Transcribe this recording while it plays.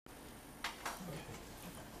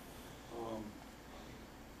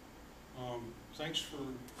Thanks for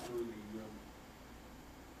the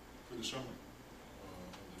summary of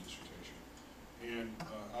the dissertation. And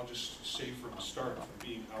I'll just say from the start, from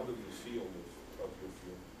being out of the field of your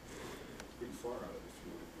field, pretty far out of the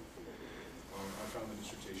field of your field, I found the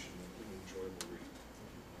dissertation an enjoyable read.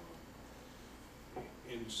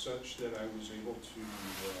 In such that I was able to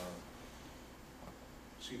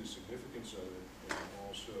see the significance of it and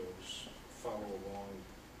also follow along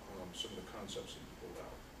some of the concepts that you pulled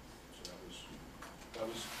out. So that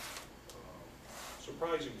was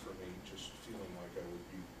surprising for me, just feeling like I would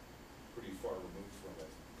be pretty far removed from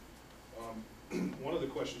it. One of the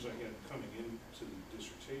questions I had coming into the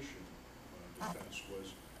dissertation defense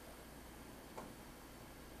was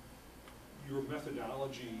your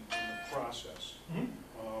methodology and the process.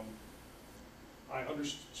 I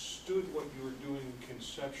understood what you were doing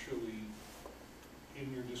conceptually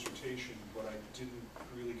in your dissertation, but I didn't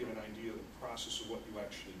really get an idea of the process of what you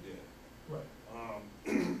actually did. Right.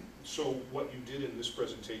 So what you did in this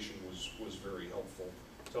presentation was very helpful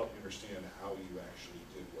to help you understand how you actually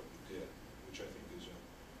did what you did, which I think is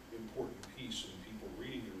an important piece in people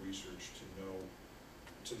reading your research to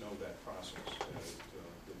know that process.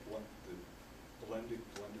 The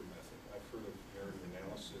blender method. I've heard of narrative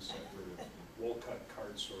analysis. I've heard of wool-cut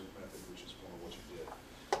card sort method, which is more what you did.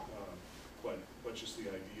 But just the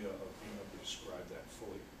idea of being able to describe that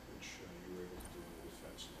fully, which you were able to do in the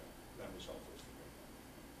defense, and that was helpful for me.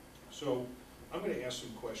 So I'm going to ask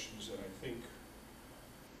some questions that I think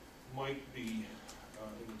might be,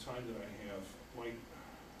 in the time that I have, might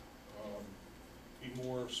be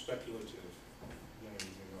more speculative than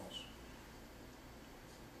anything else.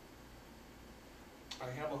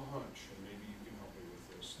 I have a hunch, and maybe you can help me with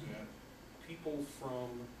this, that people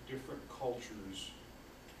from different cultures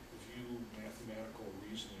view mathematical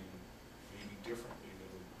reasoning maybe differently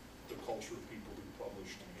than the culture of people who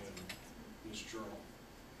published in this journal.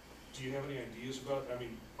 Do you have any ideas about it? I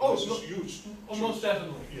mean, this is used. Oh, most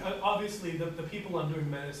definitely. Yeah. Obviously, the people I'm doing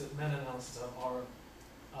meta-analysis of are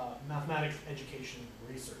mathematics education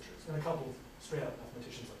researchers, and a couple of straight-up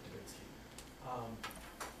mathematicians like Dubinsky.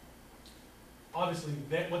 Obviously,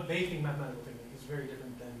 what they think mathematical thinking is very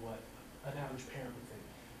different than what an average parent would think.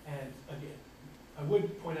 And again, I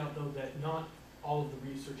would point out, though, that not all of the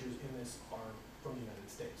researchers in this are from the United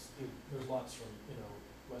States. There's lots from,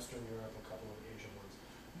 Western Europe, a couple of Asian ones.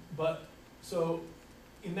 But, so,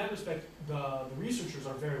 in that respect, the researchers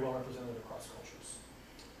are very well represented across cultures.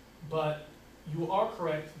 But you are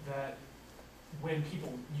correct that when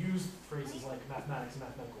people use phrases like mathematics and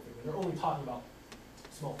mathematical thinking, they're only talking about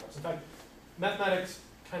small parts. In fact, mathematics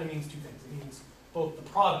kind of means two things. It means both the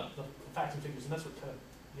product, the facts and figures, and that's what kind of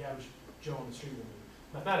the average Joe on the street would mean.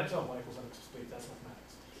 Mathematics, oh, y equals mx plus b, that's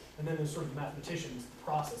mathematics. And then there's sort of the mathematicians, the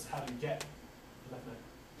process, how do you get the mathematics,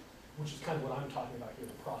 which is kind of what I'm talking about here,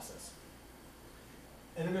 the process.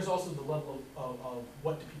 And then there's also the level of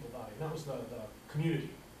what do people value, and that was the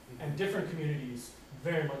community. And different communities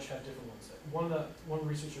very much have different ones. One of the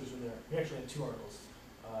researchers in there, we actually had two articles,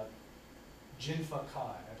 Jinfa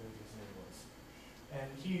Kai, I believe his name was. And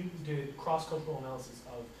he did cross-cultural analysis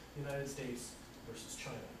of the United States versus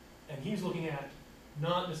China. And he's looking at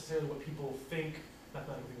not necessarily what people think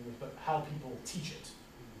mathematical thinking is, but how people teach it.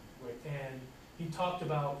 Right? And he talked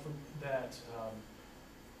about that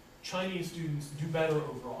Chinese students do better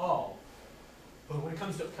overall, but when it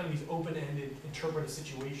comes to kind of these open-ended, interpret a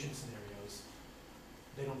situation scenarios,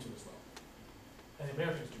 they don't do as well. And the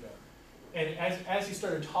Americans do better. And as he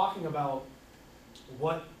started talking about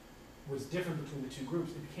what was different between the two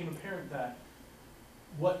groups, it became apparent that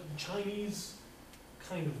what Chinese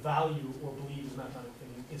kind of value or believe is mathematical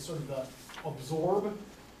thinking is sort of the absorb,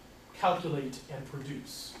 calculate, and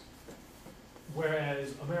produce.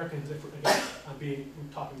 Whereas Americans, we're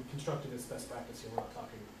talking constructivist best practice here, we're not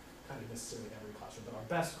talking kind of necessarily every classroom, but our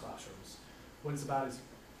best classrooms, what it's about is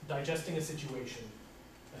digesting a situation,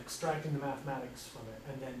 extracting the mathematics from it,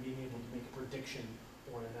 and then being able to make a prediction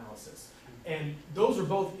or an analysis. And those are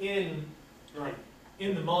both in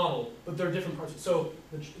the model, but they're different parts. So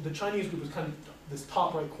the Chinese group is kind of this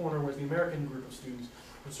top right corner, whereas the American group of students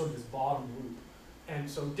was sort of this bottom group. And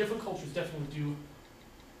so different cultures definitely do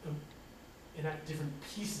enact different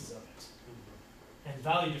pieces of it and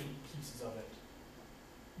value different pieces of it.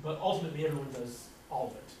 But ultimately, everyone does all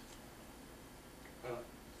of it.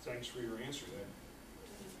 Thanks for your answer.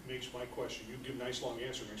 That makes my question, you give a nice long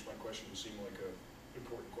answer, makes my question seem like an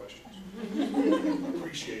important question. I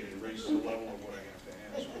appreciate it. It raises the level of what I have to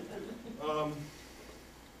ask.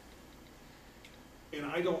 And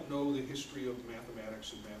I don't know the history of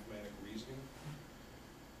mathematics and mathematic reasoning,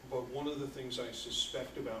 But one of the things I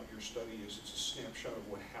suspect about your study is it's a snapshot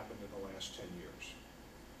of what happened in the last 10 years.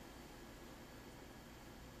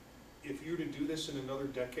 If you were to do this in another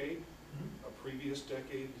decade, Mhm. a previous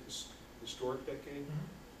decade, historic decade,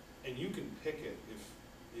 Mhm. and you can pick it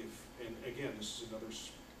if, and again, this is another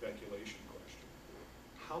speculation question,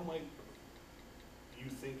 how might you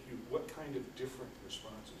think what kind of different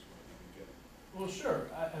responses might you be getting? Well, sure,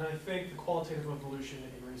 and I think the qualitative evolution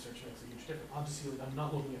in research makes a huge difference. Obviously, I'm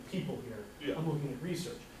not looking at people here, Yeah. I'm looking at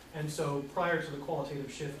research. And so prior to the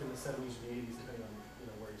qualitative shift in the 70s and 80s, depending on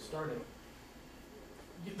where you started,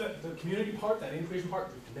 the community part, that inclusion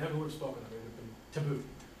part, we never would have spoken of it, it would have been taboo.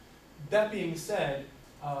 That being said,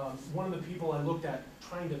 one of the people I looked at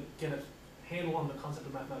trying to get a handle on the concept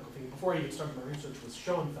of mathematical thinking before I even started my research was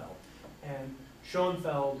Schoenfeld. And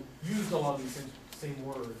Schoenfeld used a lot of these same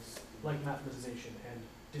words, like mathematization and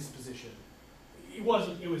disposition. It was,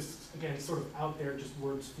 again, sort of out there, just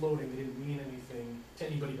words floating, they didn't mean anything to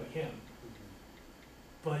anybody but him.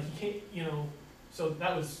 But he came, so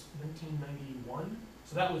that was 1991,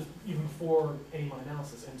 so that was even before any of my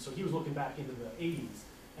analysis, and so he was looking back into the 80s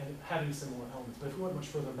and having similar elements, but if we went much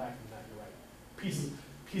further back than that, you're right,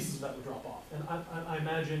 pieces of that would drop off. And I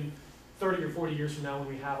imagine 30 or 40 years from now, when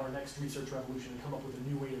we have our next research revolution and come up with a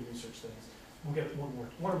new way to research things, we'll get one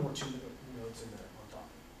or more two nodes in there on top.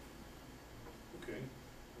 Okay.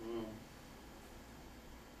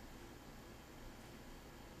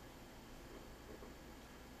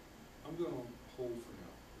 I'm going to hold for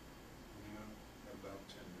now. We have about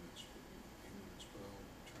 10 minutes, 8 minutes, but I'll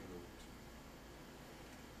turn it over to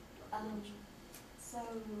Dr. Robinson. So,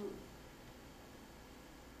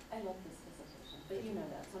 I love this dissertation, but you know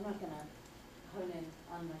that, so I'm not going to hone in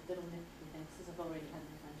on like little nitpicky things, because I've already had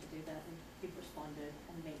my time to do that, and you've responded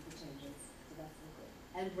and made the changes, so that's all good.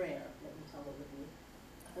 And rare, let me tell all of you.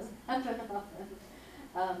 Doesn't happen often.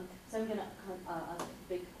 So I'm going to ask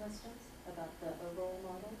big questions about the overall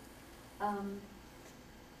model.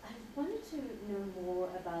 I wanted to know more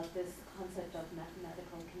about this concept of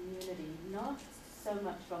mathematical community, not so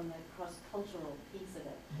much from the cross-cultural piece of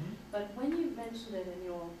it, but when you mentioned it in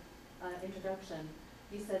your introduction,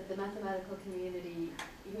 you said the mathematical community,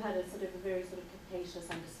 you had a very capacious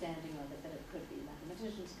understanding of it, that it could be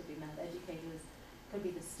mathematicians, could be math educators, could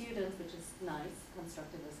be the students, which is nice,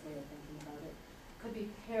 constructivist way of thinking about it, could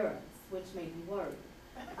be parents, which made me worry.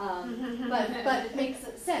 But it makes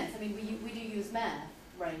sense. I mean, we do use math,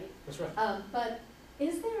 right? That's right. But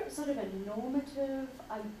is there sort of a normative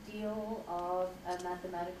ideal of a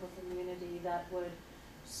mathematical community that would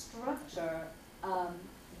structure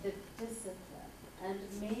the discipline? And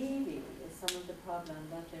maybe is some of the problem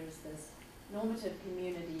that there's this normative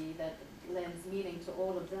community that lends meaning to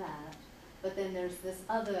all of that, but then there's this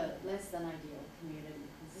other less than ideal community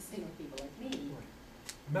consisting of people like me. Right.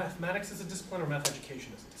 Mathematics is a discipline or math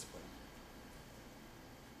education is a discipline?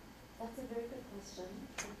 That's a very good question.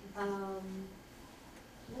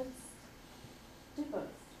 Let's do both.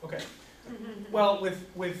 Okay. Well,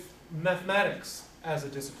 with mathematics as a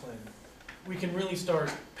discipline, we can really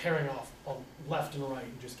start pairing off left and right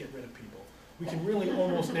and just get rid of people. We can really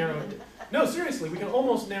almost narrow it down. No, seriously, we can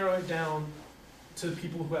almost narrow it down to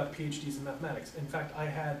people who have PhDs in mathematics. In fact, I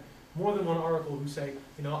had more than one article who say,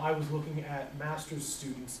 I was looking at master's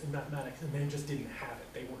students in mathematics and they just didn't have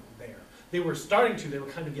it. They weren't there. They were starting to, they were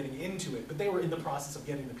kind of getting into it, but they were in the process of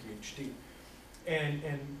getting the PhD. And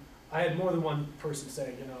I had more than one person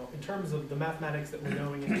say, in terms of the mathematics that we're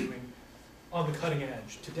knowing and doing on the cutting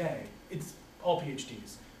edge today, it's all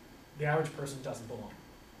PhDs. The average person doesn't belong.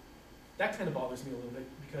 That kind of bothers me a little bit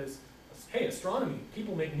because, hey, astronomy,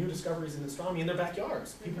 people make new discoveries in astronomy in their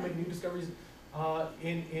backyards. People make new discoveries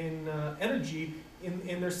in energy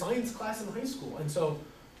in their science class in high school. And so,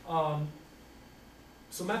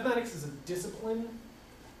 so mathematics is a discipline,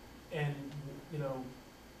 and you're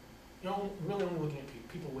really only looking at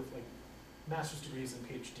people with like master's degrees and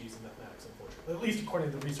PhDs in mathematics, unfortunately, at least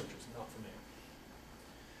according to the researchers, not for me.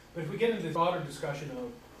 But if we get into this broader discussion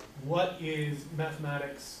of what is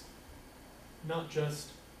mathematics, not just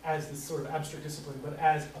as this sort of abstract discipline, but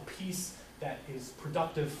as a piece that is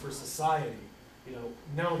productive for society,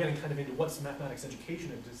 now we're getting kind of into what's mathematics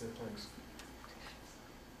education and disciplines.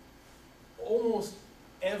 Almost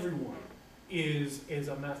everyone is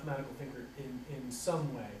a mathematical thinker in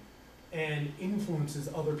some way and influences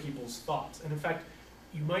other people's thoughts. And in fact,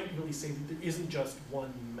 you might really say that there isn't just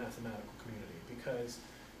one mathematical community, because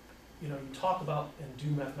you talk about and do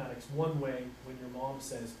mathematics one way when your mom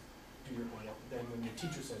says do your homework, then when your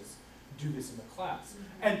teacher says do this in the class,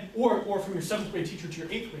 and or from your 7th grade teacher to your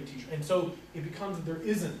 8th grade teacher. And so it becomes that there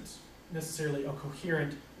isn't necessarily a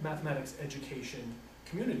coherent mathematics education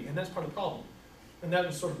community, and that's part of the problem. And that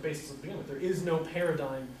was sort of the basis of the beginning with. There is no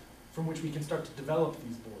paradigm from which we can start to develop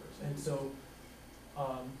these borders. And so,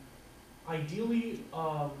 ideally,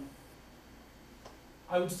 I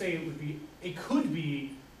would say it could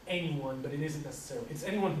be anyone, but it isn't necessarily. It's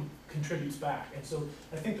anyone who contributes back. And so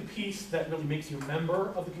I think the piece that really makes you a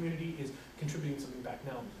member of the community is contributing something back.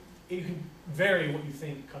 Now, you can vary what you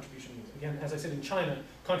think contribution means. Again, as I said, in China,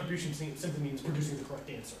 contribution simply means producing the correct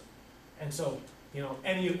answer. And so, you know,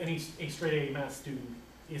 any straight A math student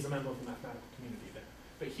is a member of the mathematical community there.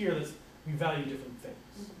 But here, we value different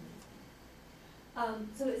things.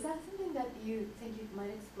 So is that something that you think you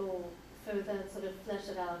might explore further, sort of flesh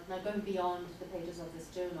it out, now going beyond the pages of this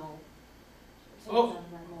journal, to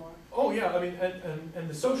examine that more? Oh yeah, I mean, and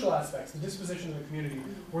the social aspects, the disposition of the community,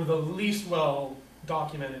 were the least well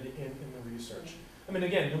documented in the research. I mean,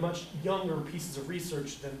 again, they're much younger pieces of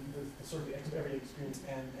research than the sort of the everyday experience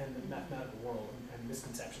and the mathematical world and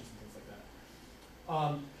misconceptions and things like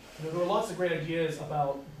that. You know, there were lots of great ideas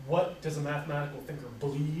about what does a mathematical thinker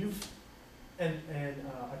believe, and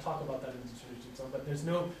I talk about that in the dissertation, but there's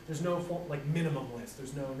no form, like minimum list.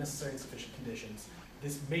 There's no necessary and sufficient conditions.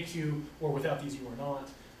 This makes you, or without these you are not.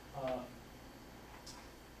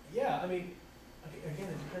 Yeah, I mean, again,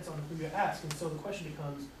 it depends on who you ask, and so the question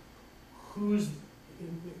becomes, who's,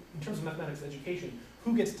 in terms of mathematics education,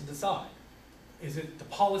 who gets to decide? Is it the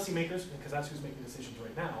policymakers, because that's who's making decisions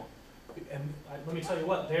right now? And let me tell you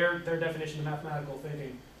what, their definition of mathematical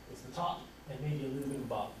thinking is the top and maybe a little bit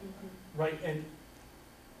above, right? And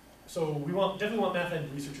so we definitely want math ed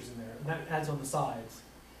researchers in there, and that adds on the sides.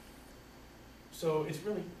 So it's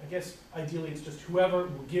really, I guess, ideally it's just whoever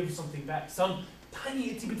will give something back, some tiny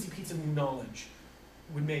itsy bitsy piece of new knowledge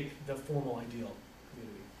would make the formal ideal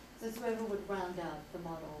community. So it's whoever would round out the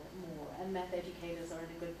model more, and math educators are in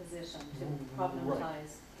a good position to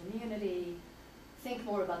problematize community, think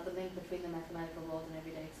more about the link between the mathematical world and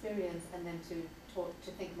everyday experience, and then to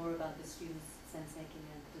think more about the student's sense-making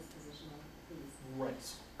and dispositional piece. Right.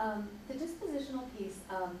 The dispositional piece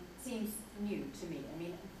seems new to me. I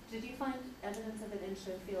mean, did you find evidence of it in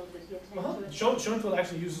Schoenfield? Did he attend to it? Schoenfield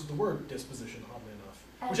actually uses the word disposition, oddly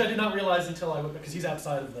enough, which I did not realize until I went, because he's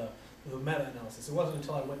outside of the meta-analysis. It wasn't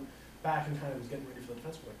until I went back and kind of was getting ready for the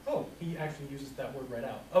defense, like, oh, he actually uses that word right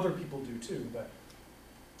out. Other people do too, but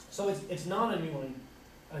so it's not a new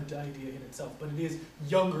idea in itself, but it is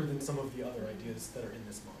younger than some of the other ideas that are in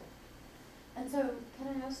this model. And so, can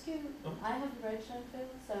I ask you, I haven't read Schoenfield,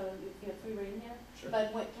 so you have free rein here, Sure.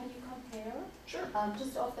 but can you compare, Sure.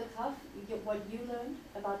 just off the cuff, what you learned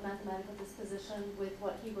about mathematical disposition with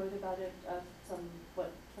what he wrote about it 20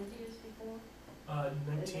 years before?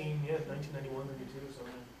 1991, 92,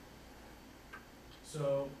 something.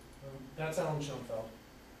 So, that's Alan Schoenfeld.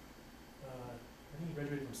 I think he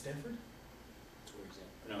graduated from Stanford. For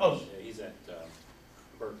example. No, he's at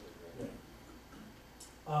Berkeley, right?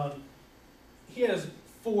 Yeah. He has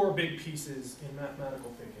 4 big pieces in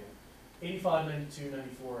mathematical thinking: 85, 92,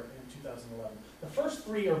 94, and 2011. The first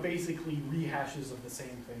 3 are basically rehashes of the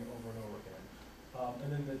same thing over and over again.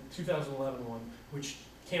 And then the 2011 one, which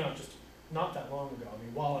came out just not that long ago, I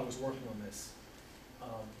mean, while I was working on this,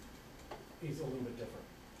 is a little bit different.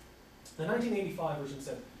 The 1985 version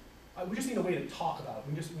said, we just need a way to talk about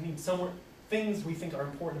it. We need somewhere, things we think are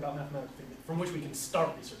important about mathematical thinking from which we can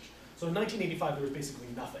start research. So in 1985, there was basically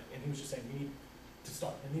nothing, and he was just saying, we need to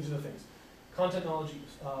start, and these are the things: content knowledge,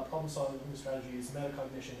 problem-solving strategies,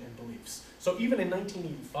 metacognition, and beliefs. So even in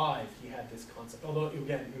 1985, he had this concept, although,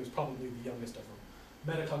 again, it was probably the youngest of them.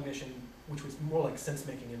 Metacognition, which was more like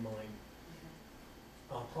sense-making in mind.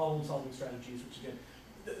 Problem-solving strategies, which again,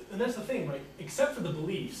 and that's the thing, right? Except for the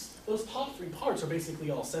beliefs, those top 3 parts are basically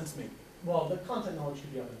all sense-making. Well, the content knowledge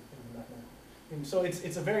could be up in the mathematical. And so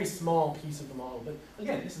it's a very small piece of the model. But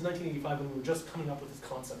again, this is 1985 when we were just coming up with this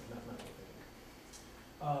concept of mathematical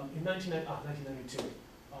thinking. In 1992,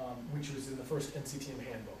 which was in the first NCTM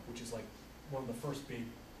handbook, which is like one of the first big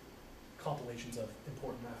compilations of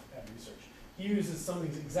important math ed research, he uses some of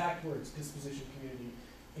these exact words: disposition, community,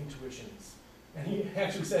 intuitions. And he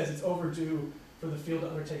actually says it's overdue for the field to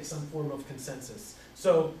undertake some form of consensus.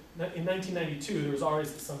 So in 1992, there was already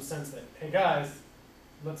some sense that, hey guys,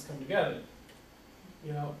 let's come together.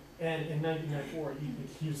 You know, and in 1994,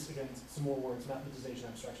 he used, again, some more words: mathematization,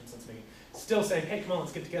 abstraction, sense making. Still saying, hey, come on,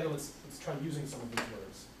 let's get together, let's try using some of these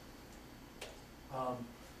words.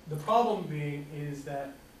 The problem being is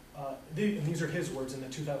that, and these are his words in the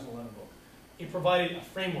 2011 book, it provided a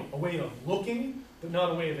framework, a way of looking, but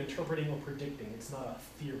not a way of interpreting or predicting. It's not a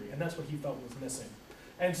theory, and that's what he felt was missing.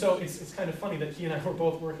 And so it's kind of funny that he and I were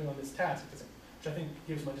both working on this task, which I think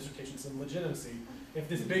gives my dissertation some legitimacy, If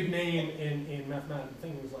this big name in mathematical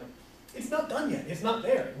thinking was like, it's not done yet, it's not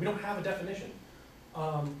there, we don't have a definition.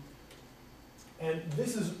 And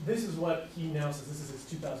this is what he now says, this is his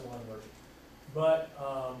 2011 version. But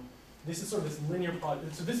this is sort of this linear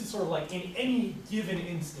project. So this is sort of like in any given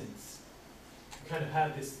instance, you kind of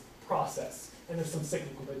have this process, and there's some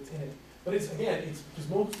cyclical bits in it. But it's, again, he's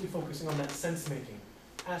mostly focusing on that sense-making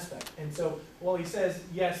aspect. And so while he says,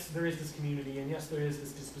 yes, there is this community, and yes, there is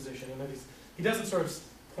this disposition, and he doesn't sort of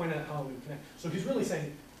point out how we connect. So he's really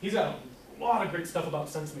saying, he's got a lot of great stuff about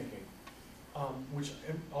sense-making, which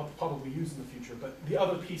I'll probably use in the future, but the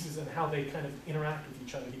other pieces and how they kind of interact with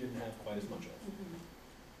each other, he didn't have quite as much of.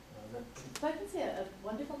 So I can see a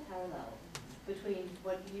wonderful parallel between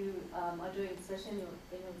what you are doing, especially in your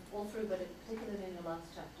all through, but particularly in your last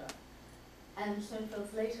chapter, and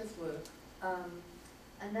Schoenfeld's latest work,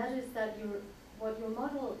 and that is that what your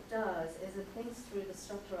model does is it thinks through the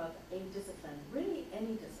structure of a discipline, really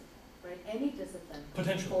any discipline, right? Any discipline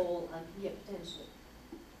can fall potentially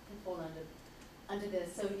can fall under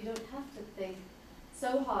this. So you don't have to think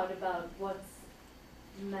so hard about what's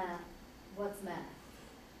math,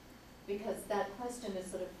 because that question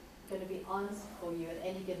is sort of going to be answered for you at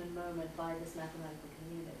any given moment by this mathematical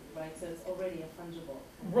community, right? So it's already a fungible.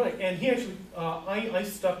 Right, and he actually, I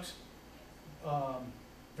stuck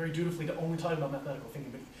very dutifully to only talking about mathematical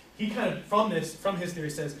thinking, but he kind of, from his theory,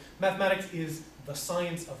 says mathematics is the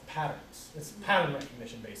science of patterns. It's pattern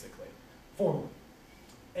recognition, basically, formally.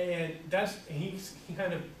 And he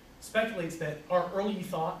kind of speculates that our early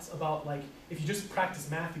thoughts about, like, if you just practice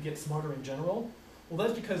math, you get smarter in general. Well,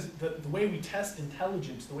 that's because the way we test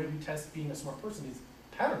intelligence, the way we test being a smart person is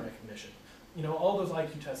pattern recognition. You know, all those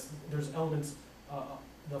IQ tests, there's elements,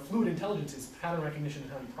 the fluid intelligence is pattern recognition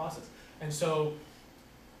and how you process. And so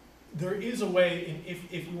there is a way,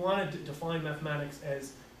 if you wanted to define mathematics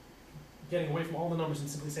as getting away from all the numbers and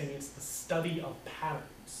simply saying it's the study of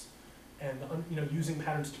patterns and using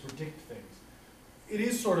patterns to predict things, it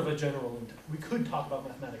is sort of a general, we could talk about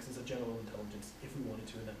mathematics as a general intelligence if we wanted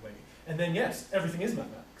to in that way. And then yes, everything is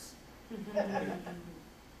mathematics. We'll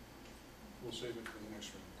save it for the next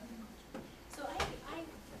one. So I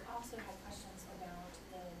also have questions about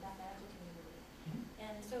the mathematical community.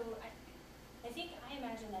 And so I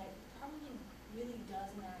imagine that it probably really does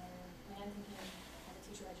matter when I'm thinking as a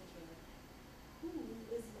teacher educator, who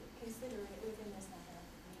is considered within this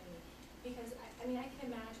mathematical community? Because I can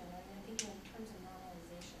imagine, I'm thinking in terms of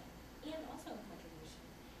normalization and also in contribution.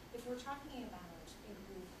 If we're talking about a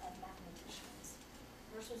group of mathematicians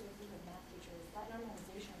versus a group of math teachers, that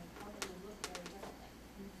normalization would probably look very differently.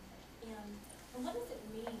 And what does it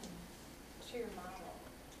mean to your model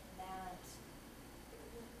that,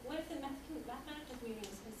 what if the mathematical community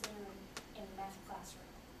is considered in a math classroom,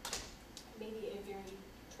 maybe a very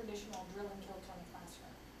traditional drill and kill kind of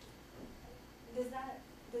classroom? Would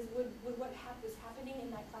what is happening in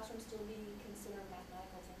that classroom still be considered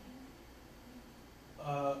mathematical thinking?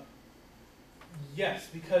 Yes,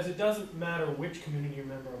 because it doesn't matter which community you're a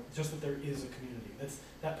member of, just that there is a community. That's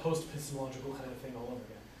that post-epistemological kind of thing all over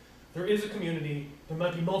again. There is a community, there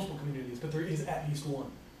might be multiple communities, but there is at least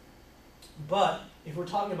one. But if we're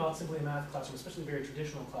talking about simply a math classroom, especially a very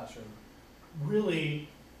traditional classroom, really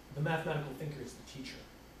the mathematical thinker is the teacher.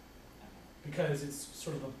 Because it's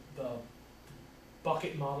sort of the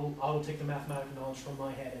bucket model, I will take the mathematical knowledge from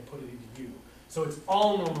my head and put it into you. So it's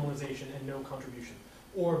all normalization and no contribution.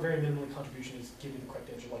 Or very minimally contribution is giving the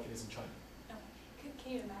correct answer like it is in China. Okay.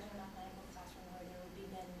 Can you imagine a mathematical classroom where there would be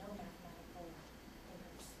then no mathematical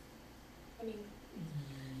thinkers?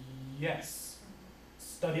 Yes.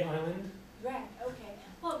 Study Island. Right, okay.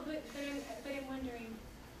 Well, but I'm wondering,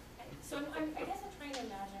 so I guess I'm trying to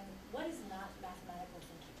imagine, what is not mathematical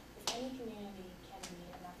thinking? If any community can be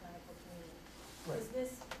a mathematical community, Right.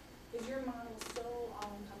 is your model so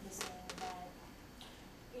all-encompassing that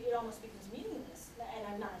it almost becomes meaningless? And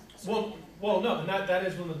I'm not assuming Well, no, and that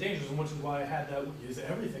is one of the dangers, and which is why I had that is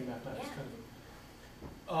everything mathematics kind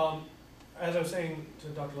of. As I was saying to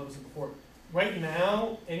Dr. Levison before, right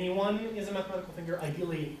now, anyone is a mathematical thinker.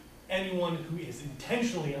 Ideally, anyone who is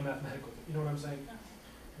intentionally a mathematical thinker. You know what I'm saying?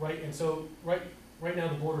 Right, and so right now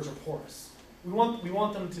the borders are porous. We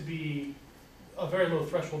want them to be a very low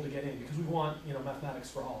threshold to get in because we want mathematics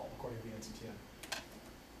for all according to the NCTM.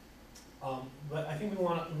 But I think we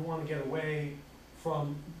want to get away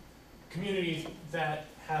from communities that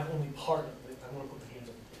have only part of it. I want to put the hands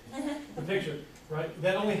up the picture, right?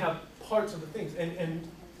 That only have parts of the things. And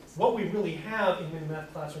what we really have in many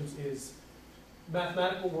math classrooms is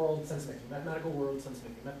mathematical world sense-making, mathematical world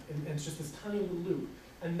sense-making. And it's just this tiny little loop.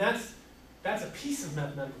 And that's a piece of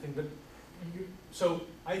mathematical thing, but so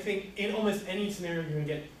I think in almost any scenario you're going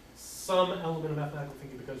to get some element of mathematical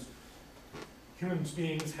thinking because human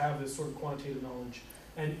beings have this sort of quantitative knowledge,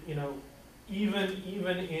 and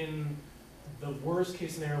even in the worst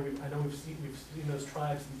case scenario, I know we've seen those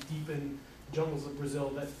tribes deep in the jungles of Brazil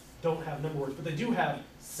that don't have number words, but they do have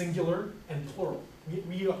singular and plural.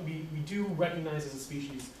 We do recognize as a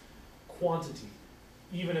species quantity,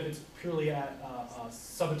 even if it's purely at a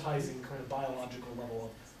subitizing kind of biological level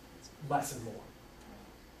of less and more.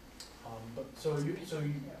 So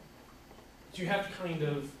you have to kind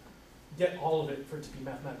of get all of it for it to be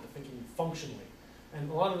mathematical thinking functionally. And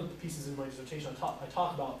a lot of the pieces in my dissertation I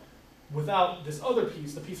talk about, without this other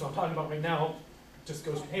piece, the piece that I'm talking about right now, just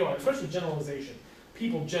goes haywire, especially generalization.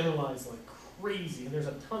 People generalize like crazy, and there's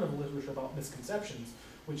a ton of literature about misconceptions,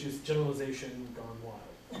 which is generalization gone wild.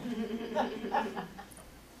 Okay.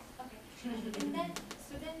 And then,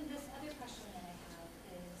 so then this other question that I have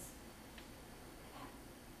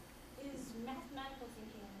is mathematical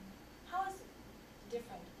thinking, how is it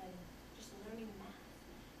different than just learning math?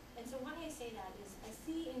 And so why I say that is I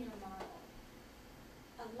see in your model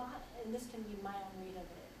a lot, and this can be my own read of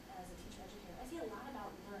it as a teacher educator, I see a lot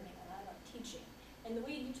about learning, a lot about teaching. And the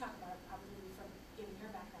way you talk about it, probably from given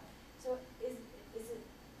your background. So is it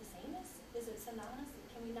the same is it synonymous?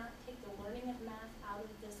 Can we not take the learning of math out of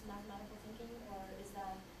this mathematical thinking, or is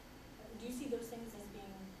that, do you see those things as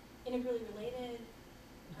being integrally related?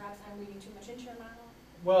 Perhaps I'm reading too much into your model?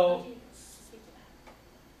 Well, how do you speak to that?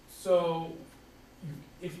 So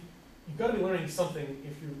you've got to be learning something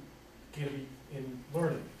if you're going to be in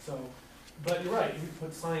learning. So, but you're right, we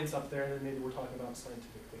put science up there, and then maybe we're talking about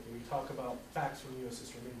scientific thinking. We talk about facts from the U.S.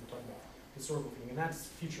 history, maybe we're talking about historical thinking, and that's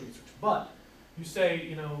future research. But you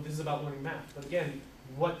say, this is about learning math. But again,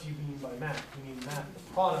 what do you mean by math? Do you mean math the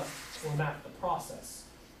product or math the process?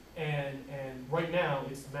 And right now,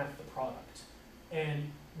 it's math the product. And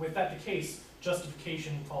with that the case,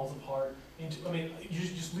 justification falls apart into, you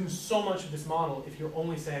just lose so much of this model if you're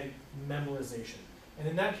only saying memorization. And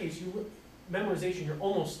in that case, memorization, you're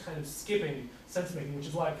almost kind of skipping sense making, which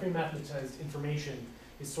is why pre-mathematized information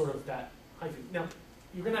is sort of that hyphen. Now,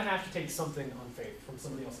 you're going to have to take something on faith from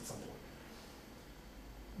somebody else at some point.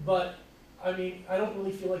 But, I don't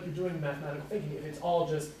really feel like you're doing mathematical thinking if it's all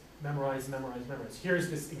just memorize, memorize, memorize. Here's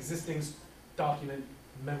this existing document,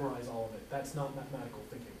 memorize all of it. That's not mathematical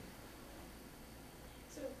thinking.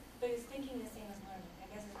 So, but is thinking the same as learning?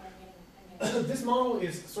 I guess is what I'm getting. This model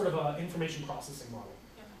is sort of an information processing model,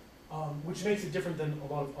 Okay. which makes it different than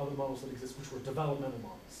a lot of other models that exist, which were developmental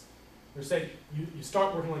models. They're saying you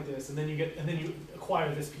start working like this, and then you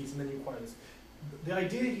acquire this piece, and then you acquire this. The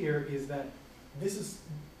idea here is that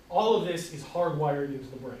all of this is hardwired into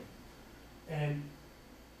the brain, and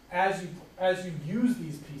as you use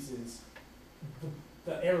these pieces,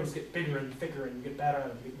 the arrows get bigger and thicker, and you get better at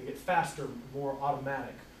them. They get faster, more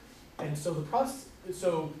automatic, and so the process.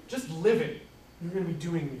 So just living, you're going to be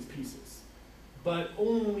doing these pieces, but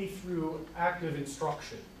only through active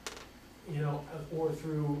instruction, or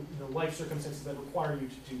through life circumstances that require you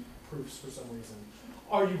to do proofs for some reason.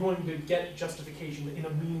 Are you going to get justification in a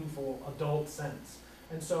meaningful adult sense?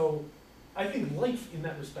 And so I think life in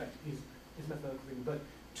that respect is mathematical thinking, but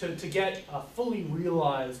to get fully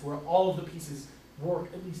realized where all of the pieces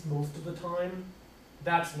work at least most of the time,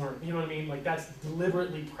 that's learning. You know what I mean? Like that's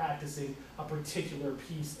deliberately practicing a particular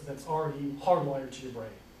piece that's already hardwired to your brain.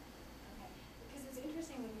 Okay. Because it's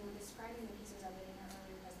interesting when you were describing the pieces of it in your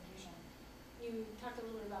earlier presentation, you talked a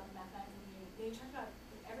little bit about the mathematical community, then you talked about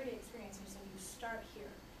everyday experience, and you said you start here.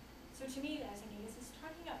 So to me, I was thinking, is this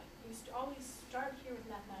talking about, you always start here with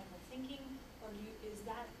mathematical thinking, or is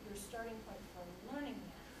that your starting point for learning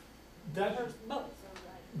math? Or both, or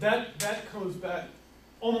right? That goes back.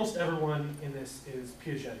 Almost everyone in this is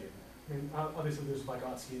Piagetian. Obviously there's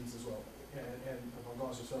Vygotskians as well, and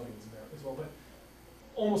Von-Gauss-Rousseauians in there as well, but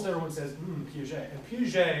almost everyone says, Piaget. And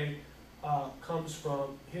Piaget comes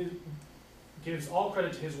from, gives all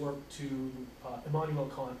credit to his work to Immanuel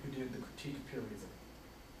Kant, who did the Critique of Pure Reason.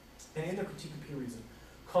 And in the Critique of Pure Reason,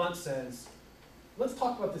 Kant says, let's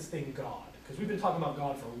talk about this thing God, because we've been talking about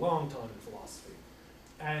God for a long time in philosophy.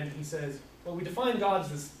 And he says, well, we define God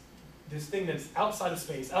as this thing that's outside of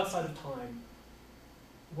space, outside of time.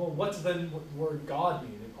 Well, what does then the word God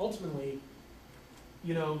mean? And ultimately,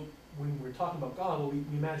 when we're talking about God, well, we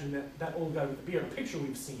imagine that old guy with the beard, a picture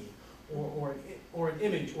we've seen, or an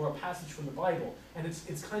image, or a passage from the Bible. And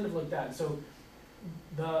it's kind of like that. So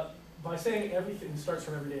by saying everything starts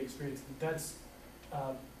from everyday experience, that's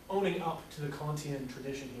owning up to the Kantian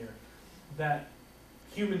tradition here, that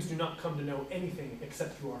humans do not come to know anything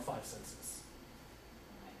except through our five senses.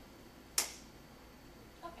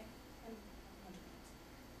 Okay.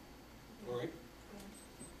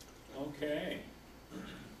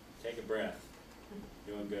 a breath.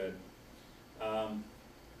 Doing good. I'm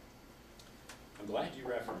glad you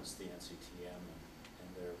referenced the NCTM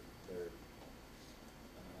and their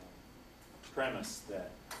premise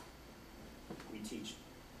that we teach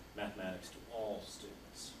mathematics to all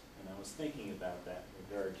students. And I was thinking about that in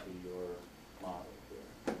regard to your model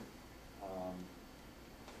here.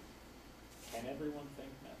 Can everyone think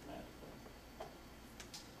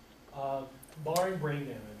mathematically? Barring brain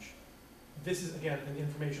damage, this is, again, an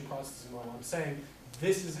information processing model. I'm saying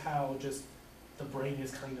this is how just the brain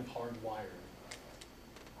is kind of hardwired.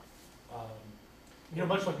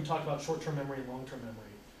 Much like we talked about short-term memory and long-term memory,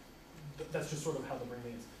 that's just sort of how the brain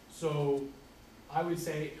is. So I would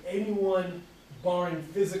say anyone, barring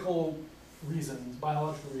physical reasons,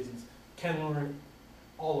 biological reasons, can learn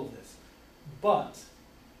all of this. But,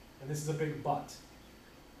 and this is a big but,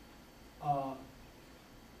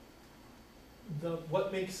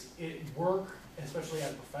 what makes it work, especially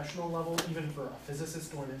at a professional level, even for a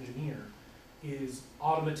physicist or an engineer, is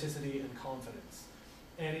automaticity and confidence.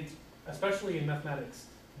 And it's, especially in mathematics,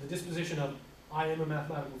 the disposition of, I am a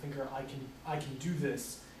mathematical thinker, I can do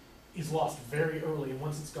this, is lost very early, and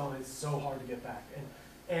once it's gone, it's so hard to get back.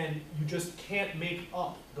 And you just can't make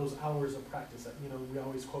up those hours of practice. That, we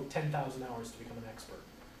always quote 10,000 hours to become an expert.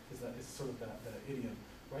 Is sort of that idiom,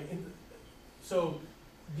 right? And so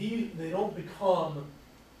they don't become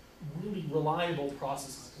really reliable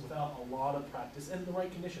processes without a lot of practice and the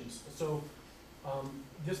right conditions. So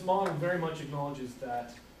this model very much acknowledges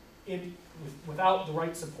that without the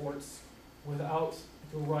right supports, without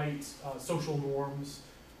the right social norms,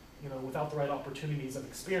 without the right opportunities of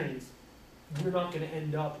experience, we're not going to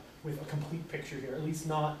end up with a complete picture here, at least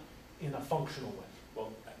not in a functional way.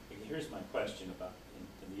 Well, here's my question about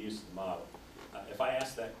in the use of the model. If I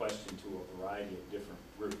ask that question to a variety of different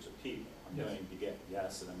groups of people, I'm Yes. going to get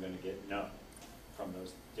yes and I'm going to get no from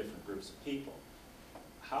those different groups of people.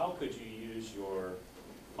 How could you use your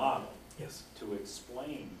model Yes. to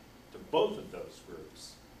explain to both of those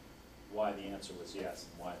groups why the answer was yes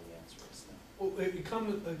and why the answer is no? Well, it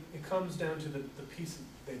comes down to the piece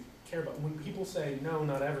they care about. When people say, no,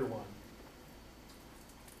 not everyone,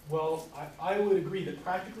 well, I would agree that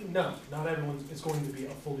practically, no, not everyone is going to be a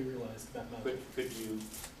fully realized mathematician. Could you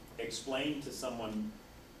explain to someone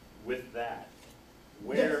with that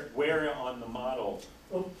where on the model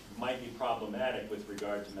might be problematic with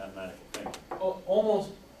regard to mathematical thinking?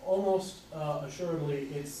 Almost assuredly,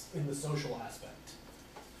 it's in the social aspect.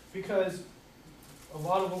 Because a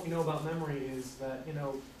lot of what we know about memory is that,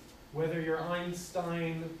 whether you're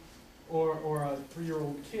Einstein or a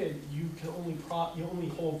 3-year-old kid, you only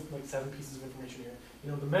hold like 7 pieces of information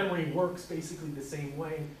here. The memory works basically the same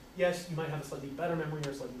way. Yes, you might have a slightly better memory or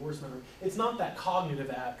a slightly worse memory. It's not that cognitive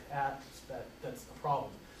act that's the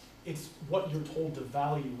problem. It's what you're told to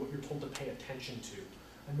value, what you're told to pay attention to.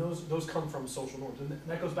 And those come from social norms. And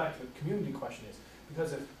that goes back to the community question is,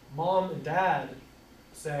 because if mom and dad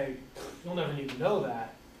say, you'll never need to know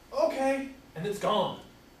that, okay, and it's gone.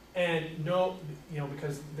 And no,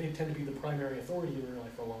 because they tend to be the primary authority in your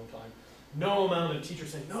life for a long time, no amount of teachers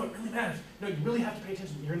saying, no, it really matters. No, you really have to pay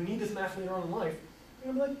attention. You're going to need this math later on in life.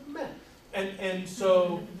 You're going to be like, meh. And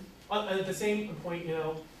so, and at the same point,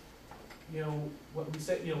 what we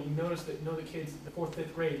said, we noticed that the kids, the 4th,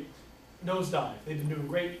 5th grade, nosedive. They've been doing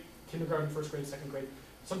great, kindergarten, 1st grade, 2nd grade.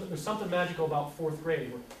 There's something magical about 4th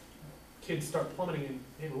grade where kids start plummeting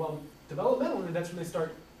in, developmentally, that's when they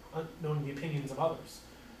start knowing the opinions of others.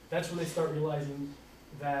 That's when they start realizing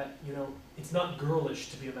that, it's not girlish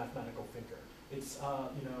to be a mathematical thinker. It's,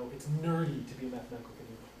 it's nerdy to be a mathematical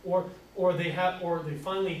thinker. Or they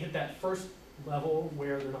finally hit that first level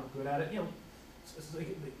where they're not good at it.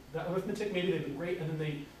 The arithmetic, maybe they've been great, and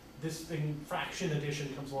then this thing, fraction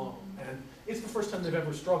addition, comes along, and it's the first time they've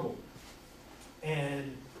ever struggled.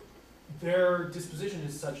 And their disposition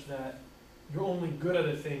is such that you're only good at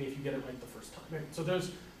a thing if you get it right the first time. Right? So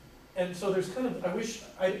there's kind of,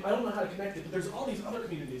 I don't know how to connect it, but there's all these other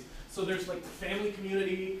communities. So there's like the family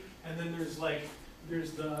community, and then there's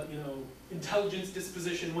the, intelligence,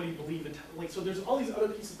 disposition, what do you believe in, so there's all these other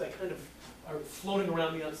pieces that kind of are floating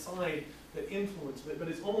around the outside that influence it, but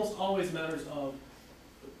it's almost always matters of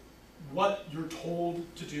what you're told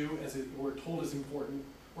to do or told is important,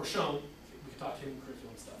 or shown. We could talk hidden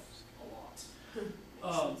curriculum stuff a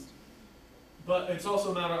lot. But it's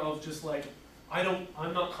also a matter of just like,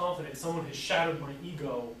 I'm not confident. Someone has shattered my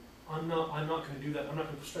ego. I'm not going to do that. I'm not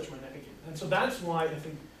going to stretch my neck again. And so that's why I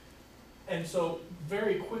think, and so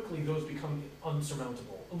very quickly those become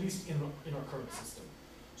unsurmountable, at least in our current system.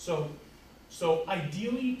 So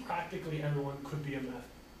ideally, practically everyone could be a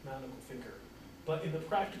mathematical thinker. But in the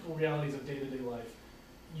practical realities of day-to-day life,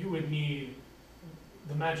 you would need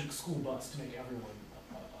the magic school bus to make everyone.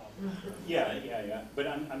 Yeah. But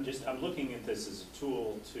I'm looking at this as a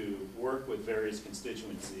tool to work with various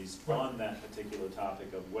constituencies Right. on that particular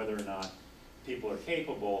topic of whether or not people are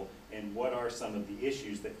capable, and what are some of the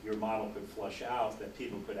issues that your model could flush out that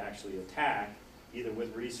people could actually attack, either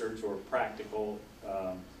with research or practical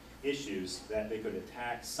issues, that they could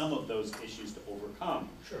attack some of those issues to overcome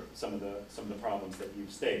Sure. some of the problems that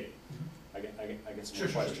you've stated. Mhm. I get some Sure,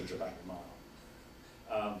 more sure, questions sure. about your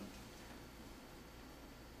model.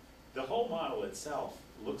 The whole model itself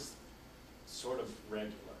looks sort of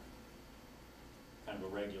regular, kind of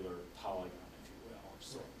a regular polygon, if you will, of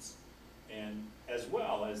sorts. And as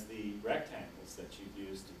well as the rectangles that you've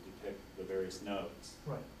used to depict the various nodes.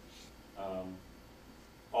 Right.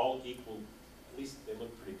 All equal, at least they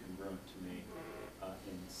look pretty congruent to me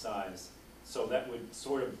in size. So that would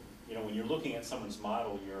sort of, when you're looking at someone's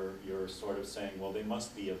model, you're sort of saying, well, they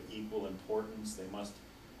must be of equal importance, they must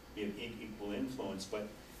be of equal influence, but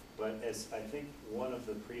as I think one of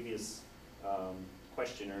the previous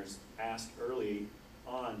questioners asked early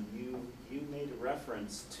on, you made a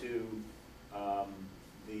reference to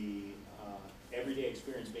the everyday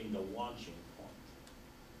experience being the launching point.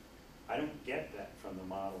 I don't get that from the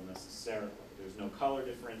model necessarily. There's no color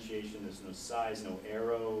differentiation, there's no size, no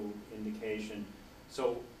arrow indication.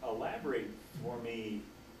 So elaborate for me,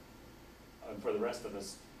 for the rest of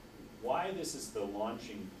us, why this is the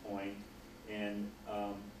launching point, and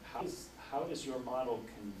how does your model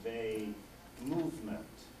convey movement?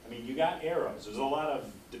 I mean, you got arrows, there's a lot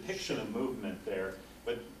of depiction of movement there,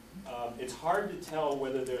 but it's hard to tell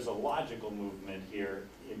whether there's a logical movement here,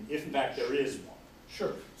 if in fact there is one.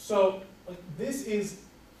 Sure. So this is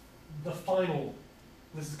the final,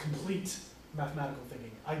 this is complete mathematical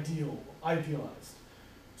thinking, idealized.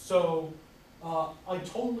 So I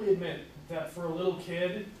totally admit that for a little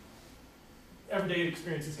kid, everyday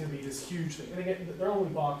experience is going to be this huge thing. And again, they're only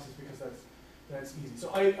boxes because that's easy. So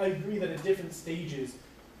I agree that at different stages,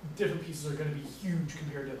 different pieces are going to be huge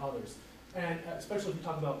compared to others. And especially if you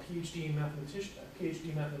talk about PhD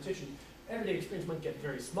mathematician, everyday experience might get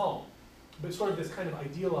very small. But sort of this kind of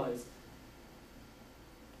idealized,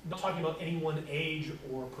 not talking about any one age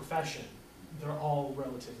or profession, they're all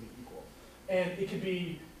relatively equal. And it could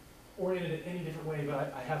be oriented in any different way,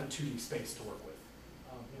 but I have a 2D space to work with.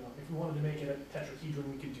 If we wanted to make it a tetrahedron,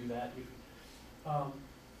 we could do that.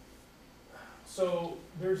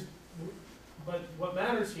 But what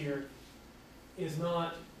matters here is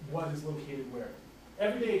not what is located where.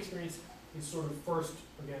 Everyday experience is sort of first,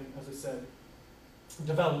 again, as I said,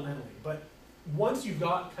 developmentally. But once you've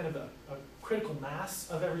got kind of a critical mass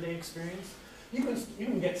of everyday experience, you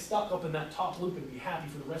can get stuck up in that top loop and be happy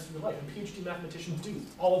for the rest of your life. And PhD mathematicians do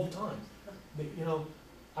all the time.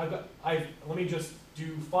 Let me just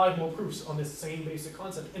do 5 more proofs on this same basic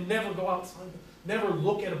concept and never go outside, never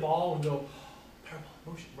look at a ball and go, parabolic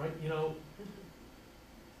motion, right?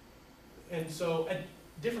 And so at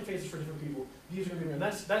different phases for different people, these are going to be, and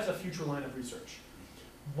that's a future line of research.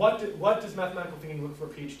 What does mathematical thinking look for a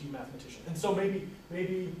PhD mathematician? And so maybe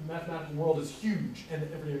mathematical world is huge and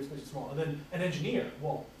everyday experience is small. And then an engineer,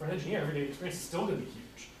 well, for an engineer, everyday experience is still going to be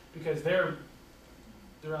huge because they're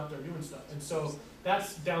out there doing stuff. And so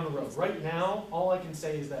that's down the road. Right now, all I can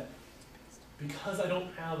say is that because I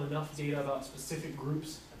don't have enough data about specific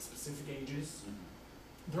groups at specific ages,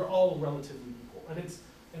 they're all relatively equal.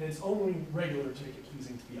 And it's only regular to make it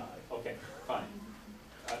pleasing to the eye. Okay, fine.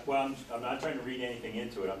 Well, I'm not trying to read anything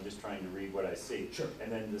into it, I'm just trying to read what I see. Sure. And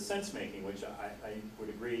then the sense making, which I would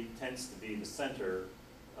agree tends to be the center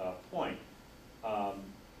point.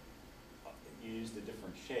 You used a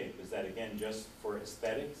different shape. Is that again just for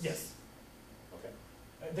aesthetics? Yes. Okay.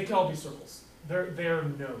 They can all be circles. They're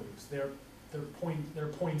nodes. They're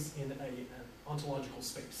points in an ontological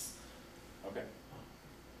space. Okay.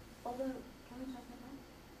 Although, can we talk about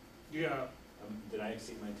Yeah, Did I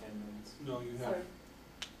exceed my 10 minutes? no, you that? have Sorry.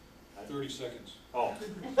 30 seconds. Oh,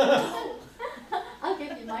 I'll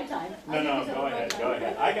give you my time. no, go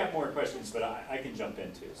ahead. I got more questions, but I can jump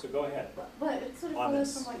in too, so go ahead. But it sort of On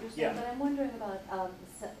follows this. from what you're saying, Yeah. but I'm wondering about,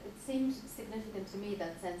 it seemed significant to me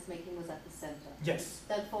that sense making was at the center. Yes.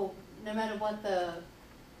 That for, no matter what the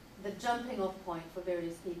jumping off point for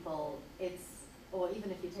various people, or even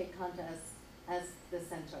if you take Kant as the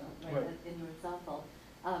center, right, Right. in your example,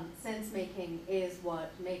 sense making is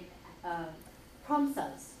what prompts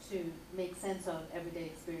us to make sense of everyday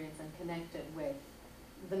experience and connect it with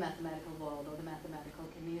the mathematical world or the mathematical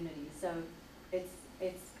community. So it's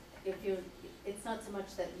not so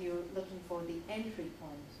much that you're looking for the entry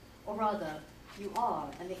point, or rather you are,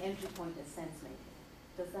 and the entry point is sense making.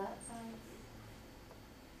 Does that sound?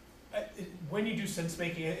 when you do sense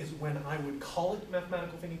making is when I would call it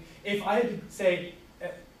mathematical thinking. If I had to say,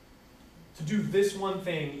 to do this one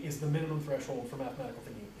thing is the minimum threshold for mathematical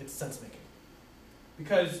thinking, it's sense making.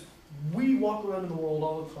 Because we walk around in the world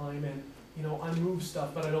all the time and, you know, I move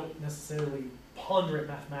stuff, but I don't necessarily ponder it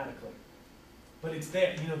mathematically. But it's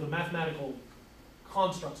there, you know, the mathematical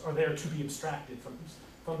constructs are there to be abstracted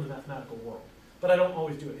from the mathematical world. But I don't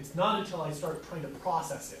always do it. It's not until I start trying to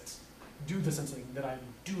process it, do the sense making, that I'm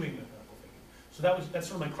doing mathematical thinking. So that's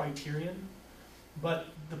sort of my criterion. But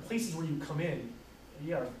the places where you come in,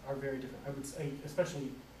 yeah, are very different. I would say, especially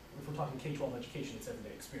if we're talking K-12 education, it's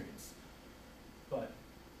everyday experience. But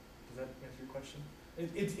does that answer your question?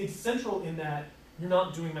 It's central in that you're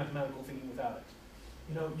not doing mathematical thinking without it.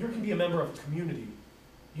 You know, you can be a member of a community.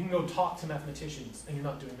 You can go talk to mathematicians, and you're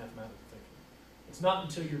not doing mathematical thinking. It's not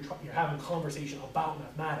until you're having a conversation about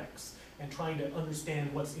mathematics and trying to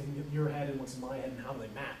understand what's in your head and what's in my head and how they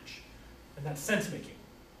match. And that's sense making.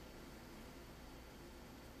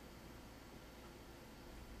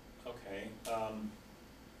 Okay.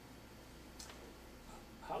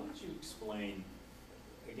 How would you explain,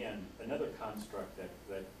 again, another construct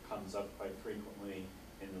that comes up quite frequently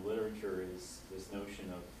in the literature is this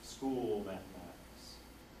notion of school mathematics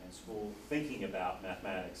and school thinking about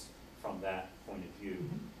mathematics from that point of view.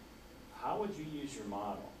 Mm-hmm. How would you use your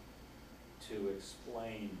model to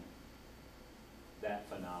explain that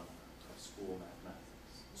phenomenon of school mathematics?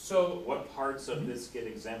 So what parts of this get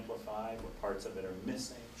exemplified? What parts of it are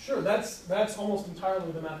missing? Sure, that's almost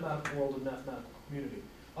entirely the mathematical world and mathematical community.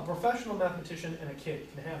 A professional mathematician and a kid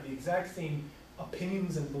can have the exact same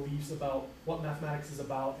opinions and beliefs about what mathematics is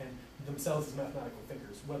about and themselves as mathematical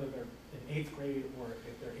thinkers, whether they're in 8th grade or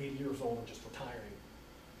if they're 80 years old and just retiring,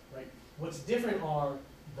 right? What's different are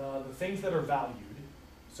the things that are valued.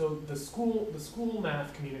 So the school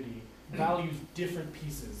math community values different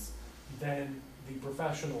pieces than the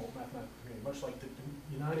professional mathematical community, much like the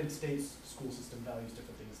United States school system values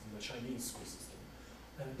different things than the Chinese school system.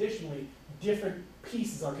 And additionally, different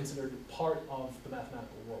pieces are considered part of the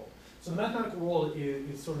mathematical world. So the mathematical world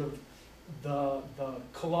is sort of the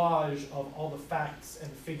collage of all the facts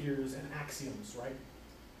and figures and axioms, right?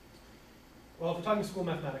 Well, if we're talking school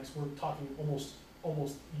mathematics, we're talking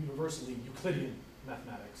almost universally Euclidean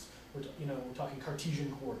mathematics. We're talking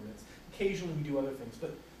Cartesian coordinates. Occasionally we do other things,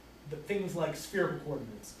 but the things like spherical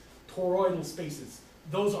coordinates, toroidal spaces,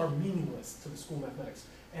 those are meaningless to the school mathematics.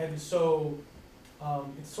 And so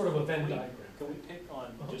it's sort of a Venn diagram. Can we pick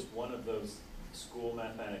on just one of those school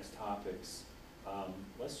mathematics topics?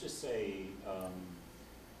 Let's just say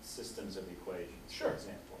systems of equations, Sure. for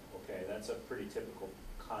example. Okay, that's a pretty typical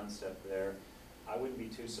concept there. I wouldn't be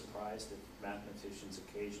too surprised if mathematicians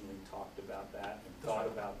occasionally talked about that and thought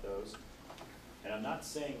about those. And I'm not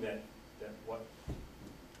saying that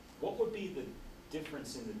what would be the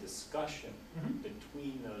difference in the discussion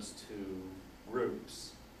between those two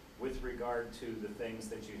groups with regard to the things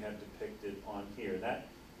that you have depicted on here? That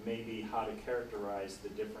may be how to characterize the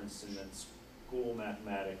difference in the school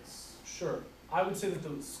mathematics. Sure. I would say that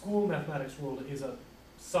the school mathematics world is a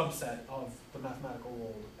subset of the mathematical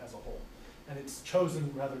world as a whole. And it's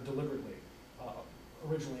chosen rather deliberately,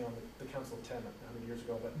 originally on the Council of 10 100 years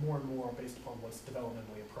ago, but more and more based upon what's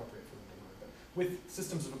developmentally appropriate for them to learn. But with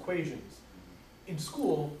systems of equations, in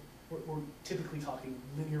school, we're typically talking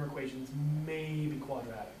linear equations, maybe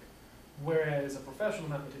quadratic. Whereas a professional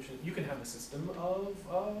mathematician, you can have a system of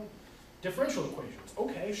differential equations.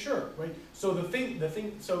 Okay, sure, right? So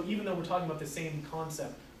so even though we're talking about the same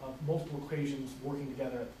concept of multiple equations working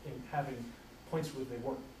together and having points where they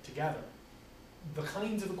work together, the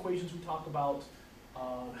kinds of equations we talk about,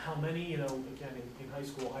 how many, again, in high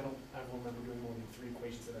school, I don't remember doing more than 3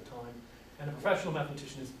 equations at a time. And a professional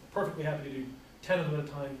mathematician is perfectly happy to do 10 of them at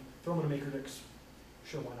a time, throw them in a matrix,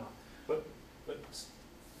 sure, why not? But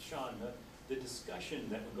Sean, the discussion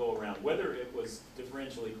that would go around, whether it was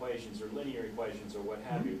differential equations or linear equations or what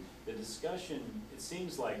have you, the discussion, it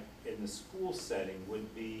seems like in the school setting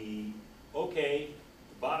would be, okay,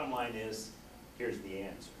 the bottom line is, here's the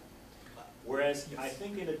answer. Whereas yes. I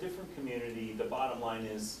think in a different community, the bottom line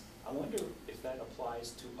is, I wonder if that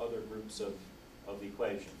applies to other groups of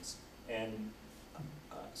equations. And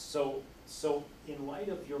so in light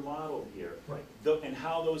of your model here, right. And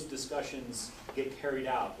how those discussions get carried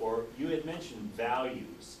out, or you had mentioned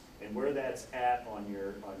values and where that's at on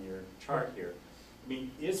your chart here. I mean,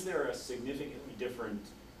 is there a significantly different,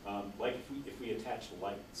 like if we attach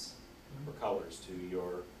lights or colors to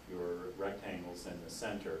your rectangles in the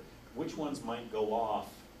center, which ones might go off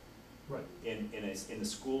right. in the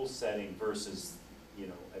school setting versus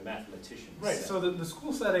a mathematician right. setting? So the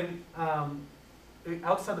school setting,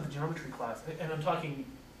 outside of the geometry class, and I'm talking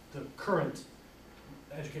the current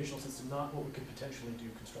educational system, not what we could potentially do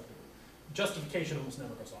constructively. Justification almost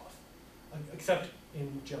never goes off, except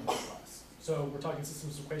in geometry class. So we're talking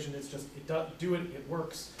systems equation, it's just, do it, it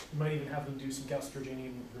works. You might even have them do some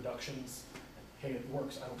Gauss-Georgianian reductions. Hey, it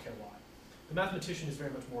works, I don't care why. The mathematician is very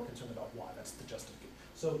much more concerned about why, that's the justification.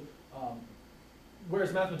 So,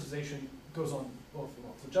 whereas mathematization goes on both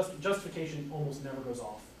levels. So justification almost never goes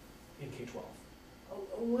off in K-12.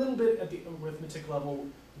 A little bit at the arithmetic level,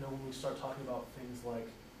 you know, when we start talking about things like,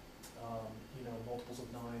 you know, multiples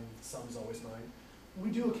of 9, the sum is always 9. We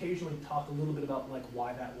do occasionally talk a little bit about like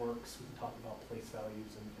why that works. We can talk about place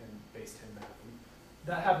values and base 10 math. And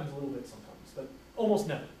that happens a little bit sometimes, but almost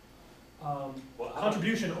never.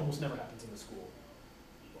 Contribution almost never happens in the school.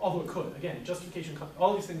 Although it could. Again, justification,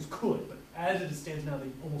 all these things could, but as it stands now, they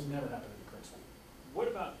almost never happen in the current school. What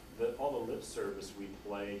about all the lip service we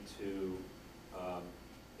play to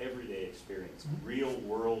everyday experience, real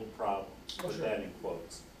world problems, put that in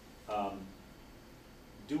quotes.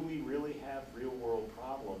 Do we really have real world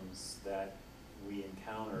problems that we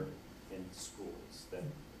encounter in schools that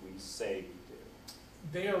we say we do?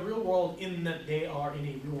 They are real world in that they are in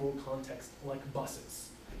a real world context like buses,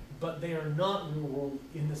 but they are not real world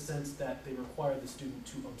in the sense that they require the student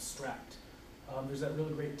to abstract. There's that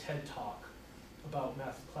really great TED talk about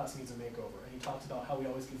math class needs a makeover, and he talks about how we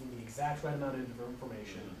always give them the exact right amount of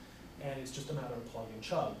information, and it's just a matter of plug and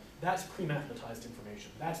chug. That's pre-mathematized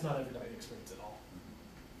information. That's not everyday experience at all.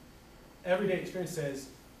 Everyday experience says,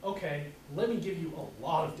 okay, let me give you a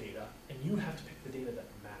lot of data, and you have to pick the data that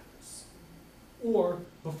matters. Or,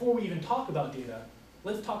 before we even talk about data,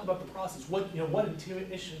 let's talk about the process. What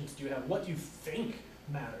intuitions do you have? What do you think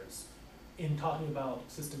matters in talking about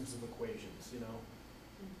systems of equations, you know?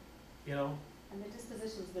 You know? And the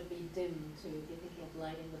dispositions would be dim too, if you're thinking of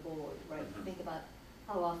lighting the board, right? Think about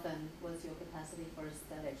how often was your capacity for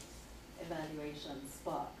aesthetic evaluation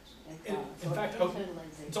sparked in fact,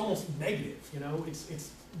 it's almost negative, you know?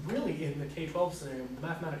 It's really in the K-12 scenario, the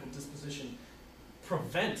mathematical disposition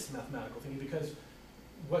prevents mathematical thinking because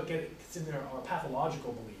what gets in there are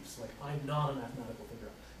pathological beliefs, like I'm not a mathematical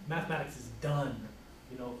thinker. Mathematics is done,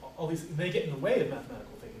 you know, all these, they get in the way of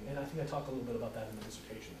mathematical thinking, and I think I talk a little bit about that in the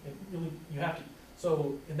dissertation. It really, you have to,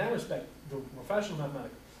 so in that respect, the professional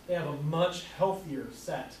mathematics, they have a much healthier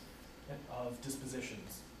set of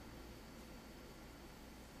dispositions.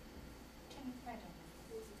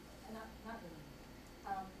 Not really.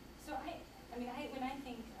 So when I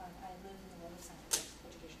think of, I live in the world of science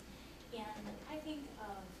education, and I think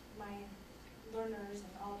of my learners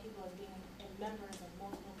and all people as being members of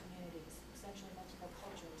multiple communities, essentially multiple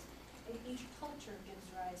cultures, and each culture gives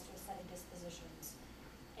rise to a set of dispositions.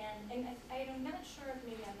 And I'm not sure if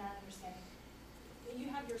maybe I'm not understanding.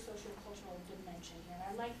 You have your socio-cultural dimension here, and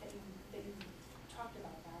I like that you talked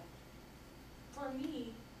about that. For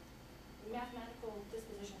me, mathematical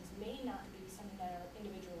dispositions may not be something that are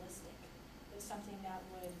individualistic. It's something that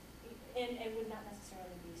would, and would not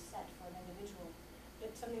necessarily be set for an individual,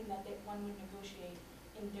 but something that one would negotiate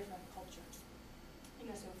in different cultures. You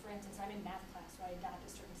know, so for instance, I'm in math class, so I adopt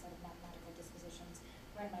a certain set of mathematical dispositions,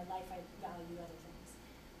 where in my life I value other things.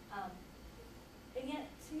 And yet,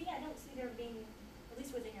 to me, I don't see there being, at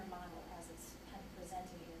least within your model as it's kind of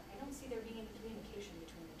presented here, I don't see there being any communication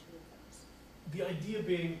between the two of those. The idea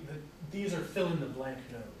being that these are fill-in-the-blank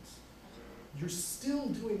nodes. You're still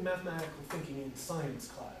doing mathematical thinking in science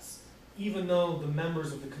class, even though the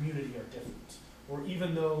members of the community are different, or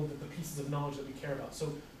even though the pieces of knowledge that we care about.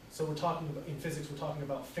 So we're talking about, in physics, we're talking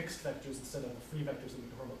about fixed vectors instead of the free vectors that we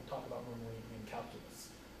talk about normally in calculus,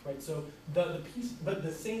 right? So but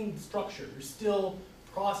the same structure, you're still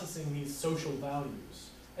processing these social values,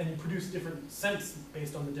 and you produce different sense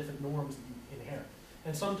based on the different norms that you inherit.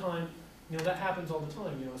 And sometimes, you know, that happens all the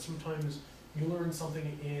time. You know, sometimes you learn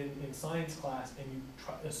something in science class and you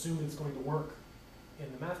assume it's going to work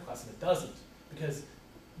in the math class, and it doesn't, because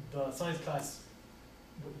the science class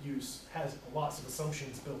use has lots of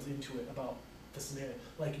assumptions built into it about the scenario,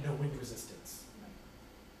 like no wind resistance.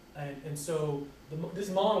 And so this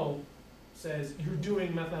model says you're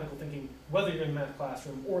doing mathematical thinking whether you're in the math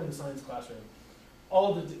classroom or in the science classroom.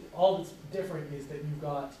 All that's different is that you've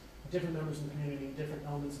got different members in the community, different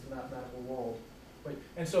elements of the mathematical world, right?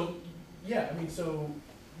 And so, yeah, I mean, so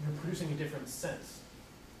you're producing a different sense.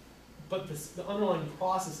 But the underlying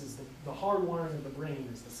processes, the hardwiring of the brain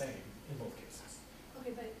is the same in both cases.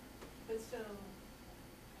 Okay, but so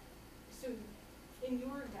in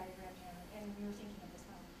your diagram here, and when you're thinking of this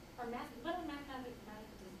now, what are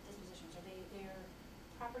mathematical dispositions? Are they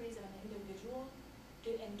properties of an individual,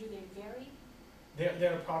 and do they vary they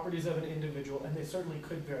are properties of an individual, and they certainly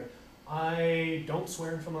could vary. I don't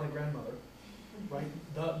swear in front of my grandmother, right?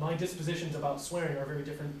 My dispositions about swearing are very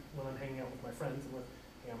different when I'm hanging out with my friends and with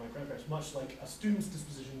my grandparents, much like a student's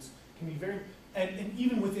dispositions can be very, and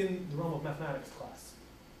even within the realm of mathematics class.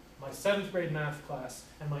 My 7th grade math class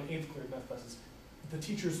and my 8th grade math classes, the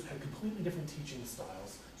teachers had completely different teaching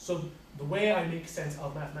styles. So the way I make sense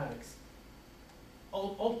of mathematics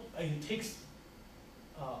it takes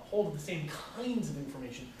hold of the same kinds of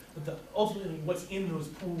information, but ultimately what's in those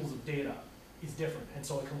pools of data is different, and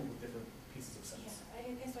so I come up with different pieces of sense. Yeah,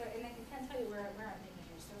 and I can kind of tell you where I'm thinking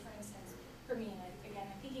here. So for instance, for me, and again,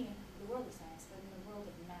 I'm thinking in the world of science, but in the world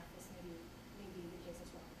of math, this may be the case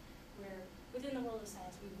as well, where within the world of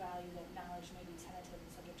science, we value that knowledge may be tentative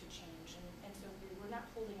and subject to change, and so we're not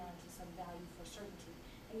holding on to some value for certainty,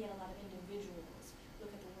 and yet a lot of individuals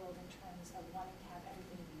look at the world in terms of wanting to have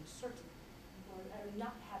everything be certain, or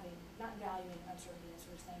not valuing uncertainty, and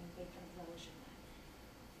sort of saying they kind of relish in that.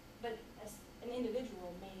 But as an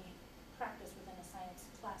individual may practice within a science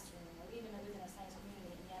classroom, or even within a science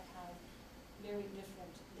community, and yet have very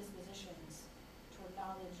different dispositions toward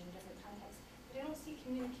knowledge in different contexts. But I don't see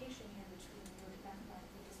communication here between your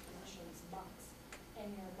mathematical dispositions box and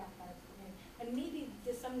your mathematical community. And maybe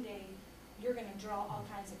someday you're going to draw all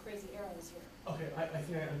kinds of crazy arrows here. Okay, I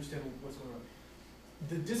think I understand what's going on.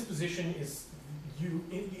 The disposition is you,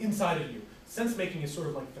 inside of you. Sense making is sort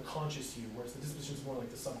of like the conscious you, whereas the disposition is more like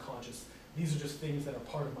the subconscious. These are just things that are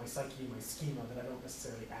part of my psyche, my schema, that I don't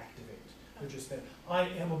necessarily activate. They're just there. I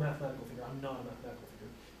am a mathematical thinker, I'm not a mathematical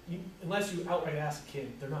thinker. Unless you outright ask a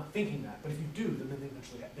kid, they're not thinking that, but if you do, then they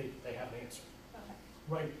eventually they have an answer. Okay.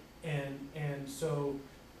 Right, and so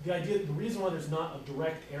the reason why there's not a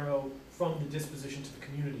direct arrow from the disposition to the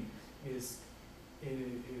community is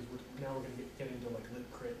now we're going to get into like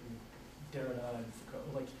Lit Crit and Derrida and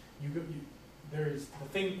Foucault. Like there is the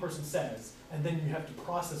thing the person says, and then you have to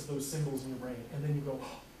process those symbols in your brain, and then you go,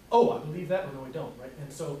 oh, I believe that, or no, I don't, right?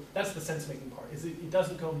 And so that's the sense-making part. Is it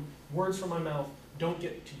doesn't come, words from my mouth don't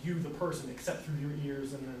get to you, the person, except through your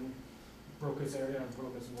ears, and then Broca's area, and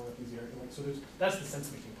Broca's and one of these areas. Like, so that's the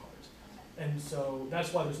sense-making part. And so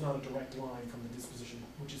that's why there's not a direct line from the disposition,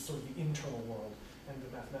 which is sort of the internal world, and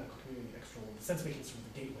the mathematical community, the external world. The sense-making is sort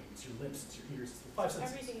of the gateway. It's your lips, it's your ears, it's the 5 senses.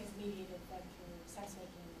 Everything is mediated then through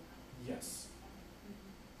sense-making. Yes.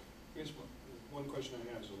 I guess one question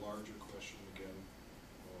I have is a larger question again.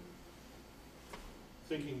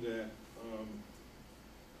 Thinking that,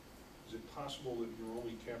 is it possible that you're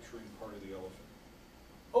only capturing part of the elephant?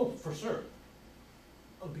 Oh, for sure.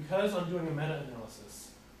 Because I'm doing a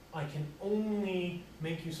meta-analysis, I can only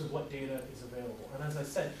make use of what data is available. And as I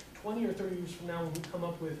said, 20 or 30 years from now, when we come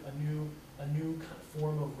up with a new kind of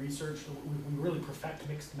form of research, we really perfect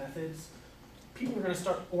mixed methods, people are going to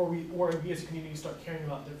start, or we as a community start caring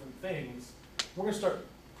about different things, we're going to start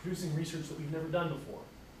producing research that we've never done before.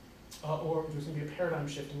 Or there's going to be a paradigm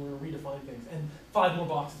shift and we're going to redefine things. And 5 more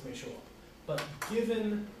boxes may show up. But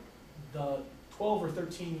given the 12 or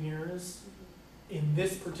 13 years in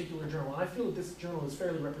this particular journal, and I feel that this journal is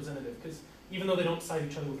fairly representative, because even though they don't cite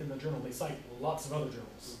each other within the journal, they cite lots of other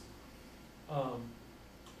journals.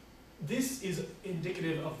 This is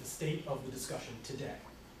indicative of the state of the discussion today.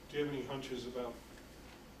 Do you have any hunches about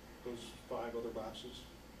those 5 other boxes?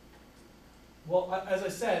 Well, as I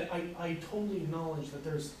said, I totally acknowledge that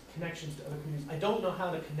there's connections to other communities. I don't know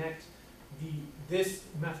how to connect the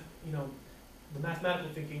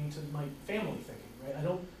mathematical thinking to my family thinking, right? I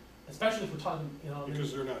don't, especially if we're talking,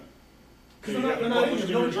 Because they're not. Because they're not published in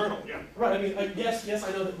your journal. Yeah. Right. I mean, yes,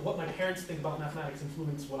 I know that what my parents think about mathematics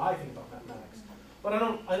influence what I think about mathematics, but I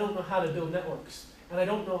don't know how to build networks, and I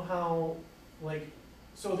don't know how,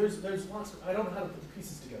 so there's lots of, I don't know how to put the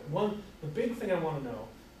pieces together. The big thing I want to know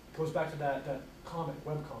goes back to that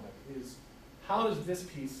webcomic, is how does this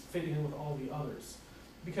piece fit in with all the others?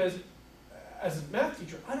 Because as a math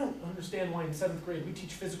teacher, I don't understand why in 7th grade we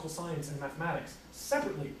teach physical science and mathematics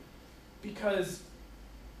separately. Because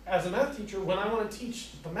as a math teacher, when I want to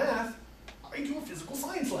teach the math, I do a physical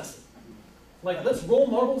science lesson. Like, let's roll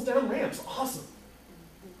marbles down ramps, awesome.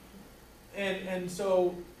 And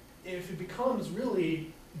so if it becomes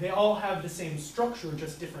really, they all have the same structure,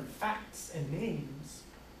 just different facts and names,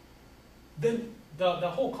 then the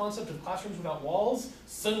whole concept of classrooms without walls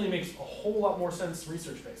suddenly makes a whole lot more sense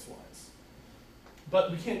research-based wise.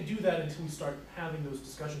 But we can't do that until we start having those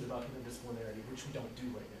discussions about interdisciplinarity, which we don't do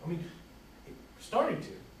right now. I mean, we're starting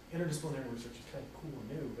to. Interdisciplinary research is kind of cool and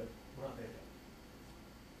new, but we're not there yet.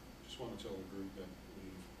 Just want to tell the group that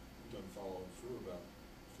we've done follow through about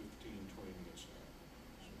 15, 20 minutes now.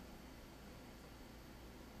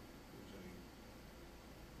 So,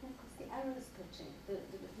 if there's any arrows could change,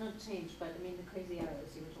 not change, but I mean the crazy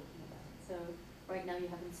arrows you were talking about. So right now you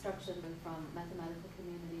have instruction from mathematical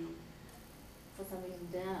community for some reason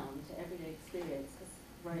down to everyday experience, 'cause,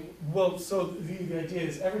 right? Well, so the idea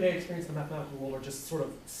is everyday experience in the mathematical world are just sort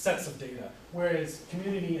of sets of data, whereas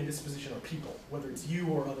community and disposition are people, whether it's you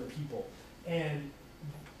or other people. And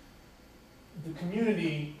the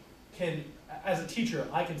community can, as a teacher,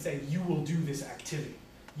 I can say, you will do this activity.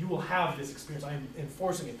 You will have this experience, I am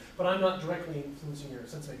enforcing it, but I'm not directly influencing your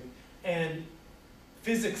sense making. And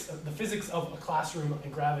physics, the physics of a classroom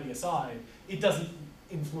and gravity aside, it doesn't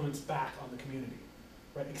influence back on the community,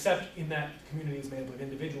 right? Except in that the community is made up of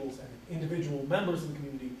individuals, and individual members of the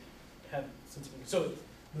community have sense making. So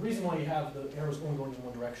the reason why you have the arrows only going in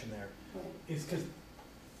one direction there Right. is because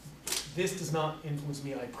this does not influence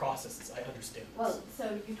me, I process this, I understand this. Well,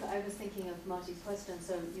 so you, I was thinking of Marty's question,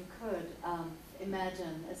 so you could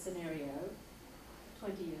imagine a scenario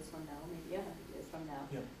 20 years from now, maybe 100 years from now,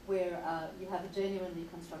 Yeah. where you have a genuinely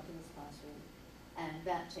constructivist classroom, and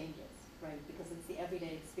that changes, right? Because it's the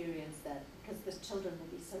everyday experience that, because the children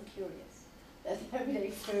will be so curious, that the everyday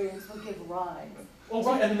experience will give rise. Well,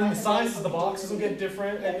 right, and then the sizes of the boxes will get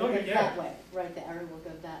different, Yeah, and, it'll okay, go yeah. that way, right, the arrow will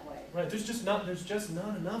go that way. Right, there's just not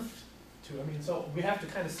enough to, I mean, so we have to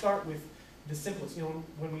kind of start with the simplest. You know,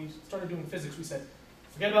 when we started doing physics, we said,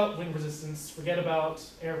 forget about wind resistance, forget about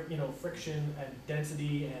air, you know, friction and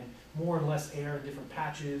density and more and less air in different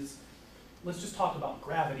patches. Let's just talk about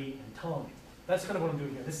gravity and time. That's kind of what I'm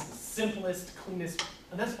doing here. This is the simplest, cleanest,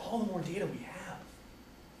 and that's all the more data we have.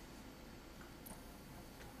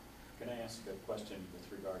 Can I ask a question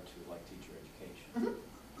with regard to like teacher education?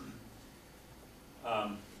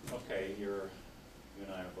 Okay, you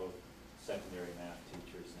and I are both secondary math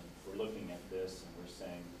teachers, and we're looking at this and we're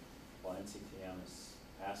saying, well, NCTM is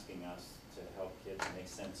asking us to help kids make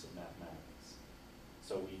sense of mathematics.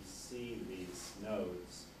 So we see these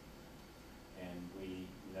nodes and we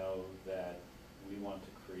know that we want to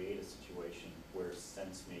create a situation where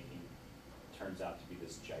sense making turns out to be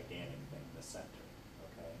this gigantic thing in the center,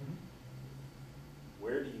 okay?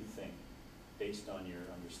 Where do you think, based on your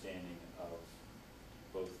understanding of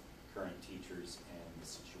both current teachers and the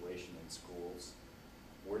situation in schools,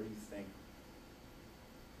 where do you think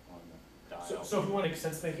on the dial? So if we want to make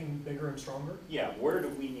sense making bigger and stronger? Yeah, where do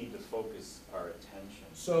we need to focus our attention?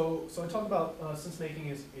 So I talk about sense making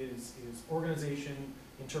is organization,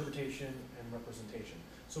 interpretation, and representation.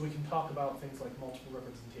 So we can talk about things like multiple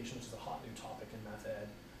representation, which is a hot new topic in math ed,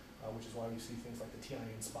 which is why we see things like the TI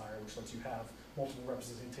Inspire, which lets you have multiple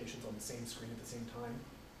representations on the same screen at the same time.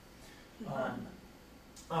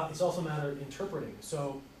 It's also a matter of interpreting.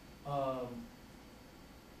 So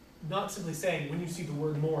not simply saying, when you see the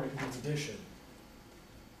word more, it means addition.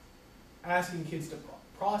 Asking kids to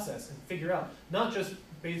process and figure out, not just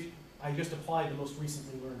I just applied the most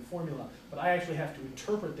recently learned formula, but I actually have to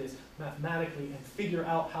interpret this mathematically and figure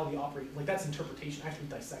out how the operate, like that's interpretation, actually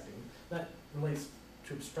dissecting. That relates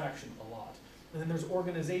to abstraction a lot. And then there's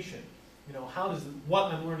organization. You know, how does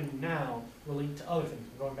what I'm learning now relate to other things?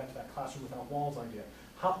 Going back to that classroom without walls idea.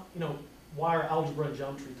 How, you know, why are algebra and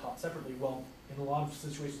geometry taught separately? Well, in a lot of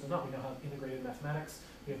situations they're not. We now have integrated mathematics,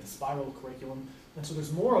 we have the spiral curriculum, and so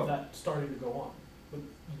there's more of that starting to go on. But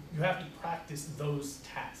you have to practice those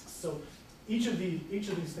tasks. So each of these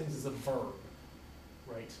things is a verb,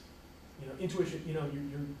 right? You know, intuition. You know,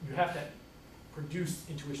 you have to produce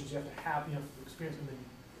intuitions. You have to have experience, and then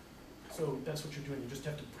so that's what you're doing. You just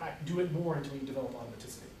have to do it more until you develop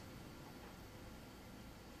automaticity.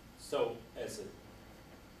 So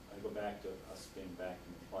I go back to us being back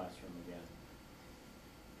in the classroom again.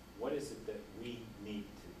 What is it that we need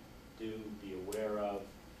to do, be aware of?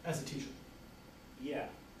 As a teacher. Yeah,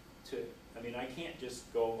 I mean, I can't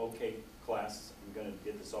just go, okay, class, I'm gonna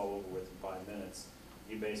get this all over with in 5 minutes.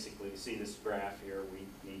 You basically see this graph here,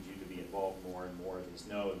 we need you to be involved more and more of these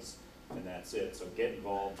nodes, and that's it. So get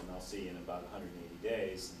involved, and I'll see you in about 180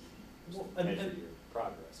 days, and measure your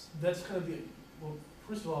progress. That's kind of well,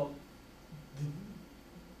 first of all,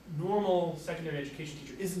 the normal secondary education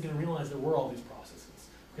teacher isn't going to realize there were all these processes.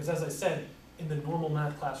 Because as I said, in the normal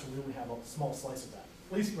math classroom, we only have a small slice of that,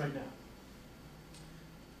 at least right now.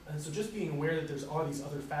 And so just being aware that there's all these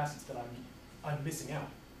other facets that I'm missing out.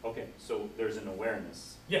 Okay, so there's an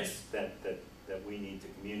awareness. Yes. That we need to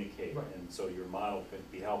communicate, right. And so your model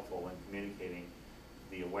could be helpful in communicating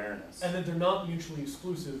the awareness. And that they're not mutually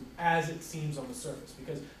exclusive as it seems on the surface.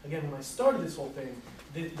 Because again, when I started this whole thing,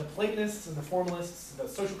 the Platonists and the formalists, the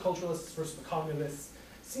social culturalists versus the cognitivists,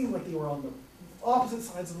 seemed like they were on the opposite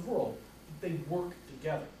sides of the world. They work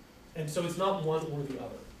together. And so it's not one or the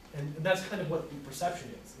other. And that's kind of what the perception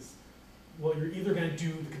is well, you're either going to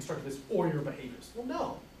do the constructivist or your behaviors. Well,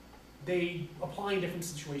 no. They apply in different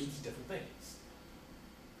situations to different things.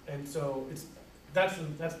 And so that's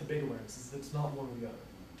the big awareness, is it's not one or the other.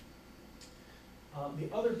 The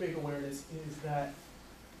other big awareness is that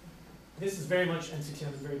this is very much NCTM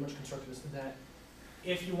and very much constructivist, in that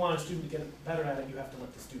if you want a student to get better at it, you have to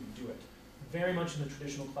let the student do it. Very much in the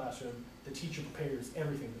traditional classroom, the teacher prepares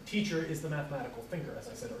everything. The teacher is the mathematical thinker, as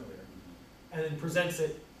I said earlier, and then presents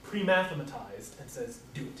it pre-mathematized and says,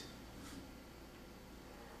 do it.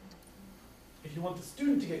 If you want the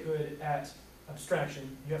student to get good at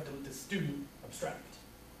abstraction, you have to let the student abstract.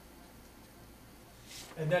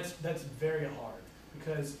 And that's very hard,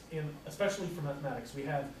 because especially for mathematics, we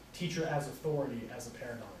have teacher as authority as a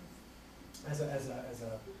paradigm, as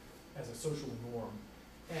a social norm.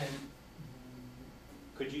 And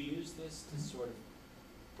could you use this to sort of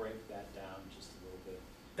break that down just a little bit?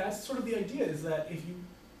 that's sort of the idea, is that if you,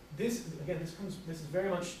 this is very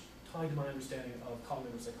much tied to my understanding of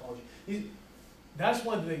cognitive psychology. That's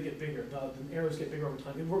why they get bigger, the arrows get bigger over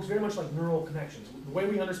time. It works very much like neural connections. The way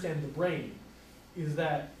we understand the brain is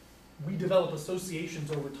that we develop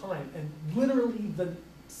associations over time, and literally the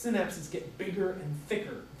synapses get bigger and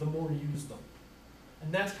thicker the more we use them.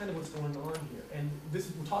 And that's kind of what's going on here. And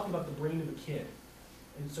we're talking about the brain of a kid.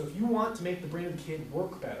 And so if you want to make the brain of the kid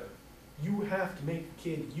work better, you have to make the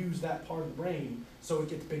kid use that part of the brain so it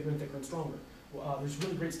gets bigger and thicker and stronger. There's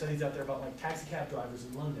really great studies out there about like taxi cab drivers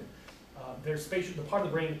in London. The part of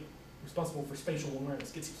the brain responsible for spatial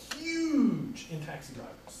awareness gets huge in taxi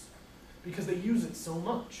drivers because they use it so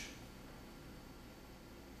much.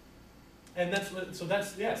 And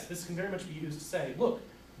yes, this can very much be used to say, look,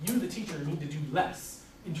 you, the teacher, need to do less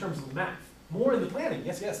in terms of math. More in the planning,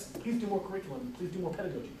 yes, please do more curriculum, please do more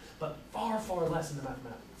pedagogy, but far, far less in the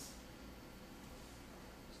mathematics.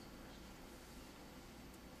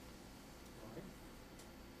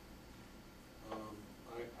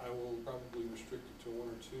 I will probably restrict it to one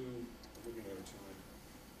or two, I'm looking at a time.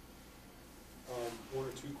 One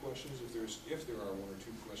or two questions, if there are one or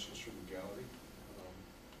two questions from the gallery.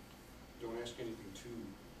 Don't ask anything too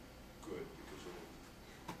good, because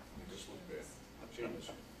it'll make us look bad.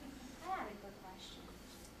 James. I had a quick question.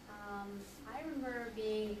 I remember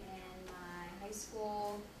being in my high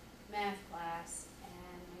school math class,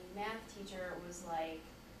 and my math teacher was like,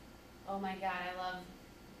 oh my god, I love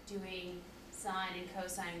doing sine and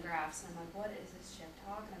cosine graphs. And I'm like, what is this chick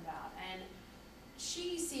talking about? And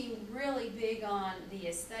she seemed really big on the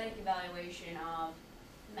aesthetic evaluation of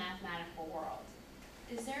mathematical world.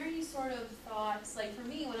 Is there any sort of thoughts, like for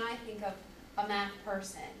me, when I think of a math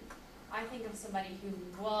person, I think of somebody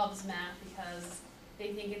who loves math because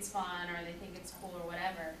they think it's fun or they think it's cool or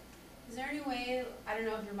whatever. Is there any way, I don't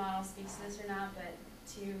know if your model speaks to this or not, but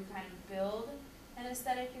to kind of build an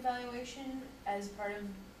aesthetic evaluation as part of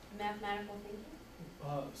mathematical thinking?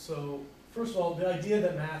 So first of all, the idea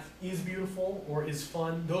that math is beautiful or is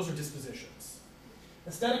fun, those are dispositions.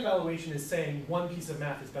 Aesthetic evaluation is saying one piece of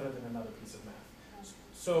math is better than another piece of math.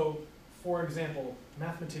 So, for example,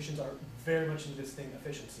 mathematicians are very much into this thing,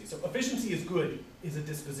 efficiency. So efficiency is good, is a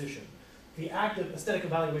disposition. The act of aesthetic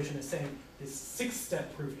evaluation is saying this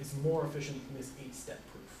 6-step proof is more efficient than this 8-step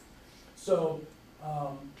proof. So,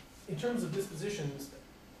 in terms of dispositions,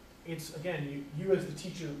 it's, again, you as the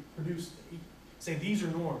teacher say these are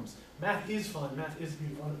norms. Math is fun, math is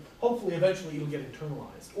beautiful. Hopefully, eventually, it'll get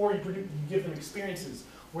internalized. Or you give them experiences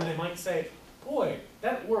where they might say, boy,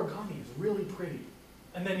 that origami is really pretty.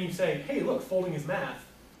 And then you say, hey, look, folding is math.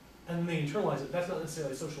 And then they internalize it. That's not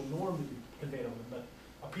necessarily a social norm that you conveyed on them, but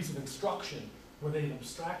a piece of instruction where they've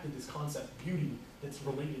abstracted this concept of beauty that's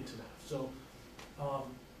related to math. So, or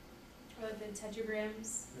like the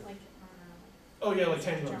tetragrams, yeah. like, oh yeah, like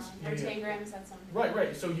tangrams. Or tangrams, that's something.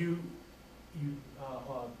 Right. So you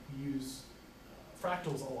use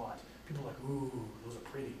fractals a lot. People are like, ooh, those are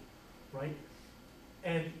pretty, right?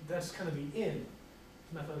 And that's kind of the in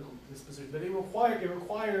mathematical disposition. But it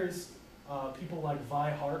requires people like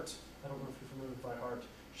Vi Hart. I don't know if you're familiar with Vi Hart.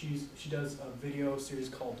 She does a video series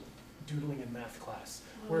called Doodling in Math Class,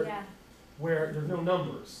 where there's no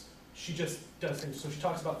numbers. She just does things. So she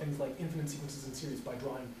talks about things like infinite sequences in series by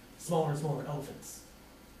drawing smaller and smaller elephants.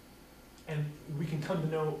 And we can come to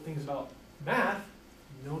know things about math,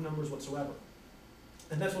 no numbers whatsoever.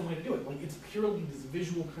 And that's one way to do it. Like, it's purely this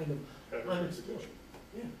visual kind of understanding.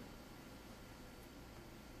 Yeah.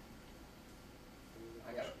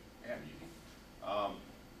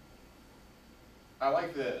 I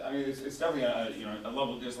like it's definitely a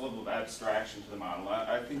level, there's a level of abstraction to the model.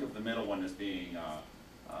 I think of the middle one as being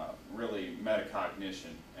really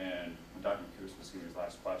metacognition. And when Dr. McCoos was giving his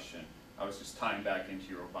last question, I was just tying back into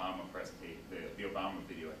your Obama presentation, the Obama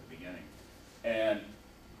video at the beginning. And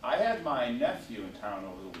I had my nephew in town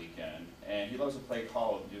over the weekend, and he loves to play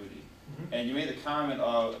Call of Duty. And you made the comment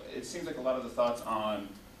of, it seems like a lot of the thoughts on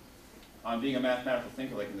being a mathematical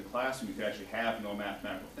thinker, like in the classroom, you could actually have no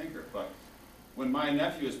mathematical thinker. But when my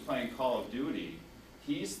nephew is playing Call of Duty,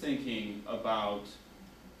 he's thinking about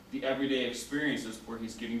the everyday experiences where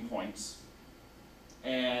he's getting points.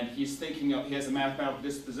 And he's thinking of, he has a mathematical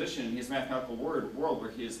disposition, he has a mathematical world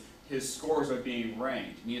where his scores are being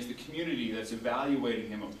ranked. And he has the community that's evaluating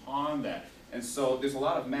him upon that. And so there's a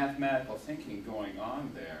lot of mathematical thinking going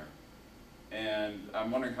on there. And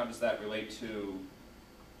I'm wondering, how does that relate to,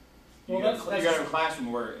 Well, you that's got a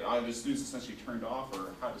classroom where the students essentially turned off, or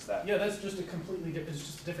how does that? Yeah, that's just a completely different, it's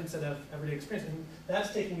just a different set of everyday experience, and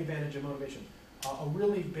that's taking advantage of motivation. A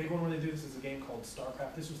really big one where they do this is a game called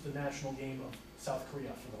StarCraft. This was the national game of South Korea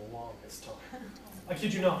for the longest time. I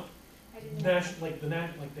kid you not. I didn't know.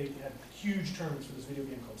 They had huge tournaments for this video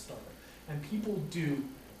game called StarCraft, and people do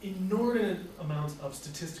inordinate amounts of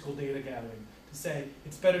statistical data gathering to say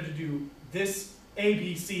it's better to do this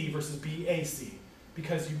ABC versus BAC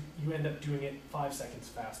because you end up doing it 5 seconds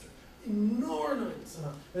faster. Inordinate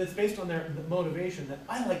amount. And it's based on their motivation that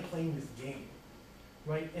I like playing this game,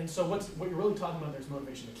 right? And so what you're really talking about there is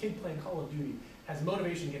motivation. The kid playing Call of Duty has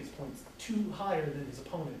motivation to get his points higher than his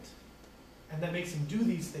opponent, and that makes him do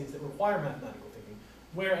these things that require mathematical thinking.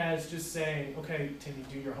 Whereas just saying, okay, Timmy,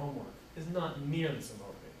 do your homework, is not nearly so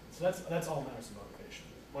motivating. So that's all matters of motivation.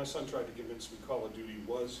 My son tried to convince me Call of Duty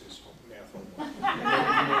was his math homework.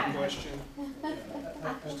 No question.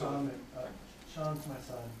 A comment. Sean's my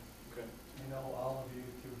son. Okay. I know all of you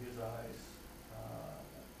through his eyes.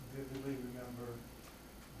 Vividly remember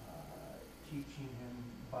teaching him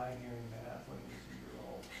binary math when he was a year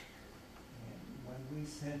old. And when we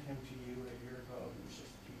sent him to you a year ago, he was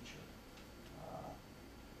just a teacher.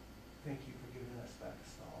 Thank you for giving us that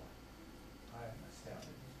stall. I am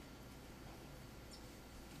astounded.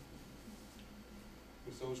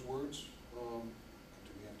 With those words, do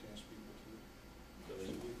we have to ask people to?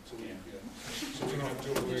 So we have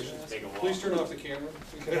deliberation. Take a walk. Please turn off the camera.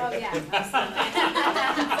 Oh, yeah.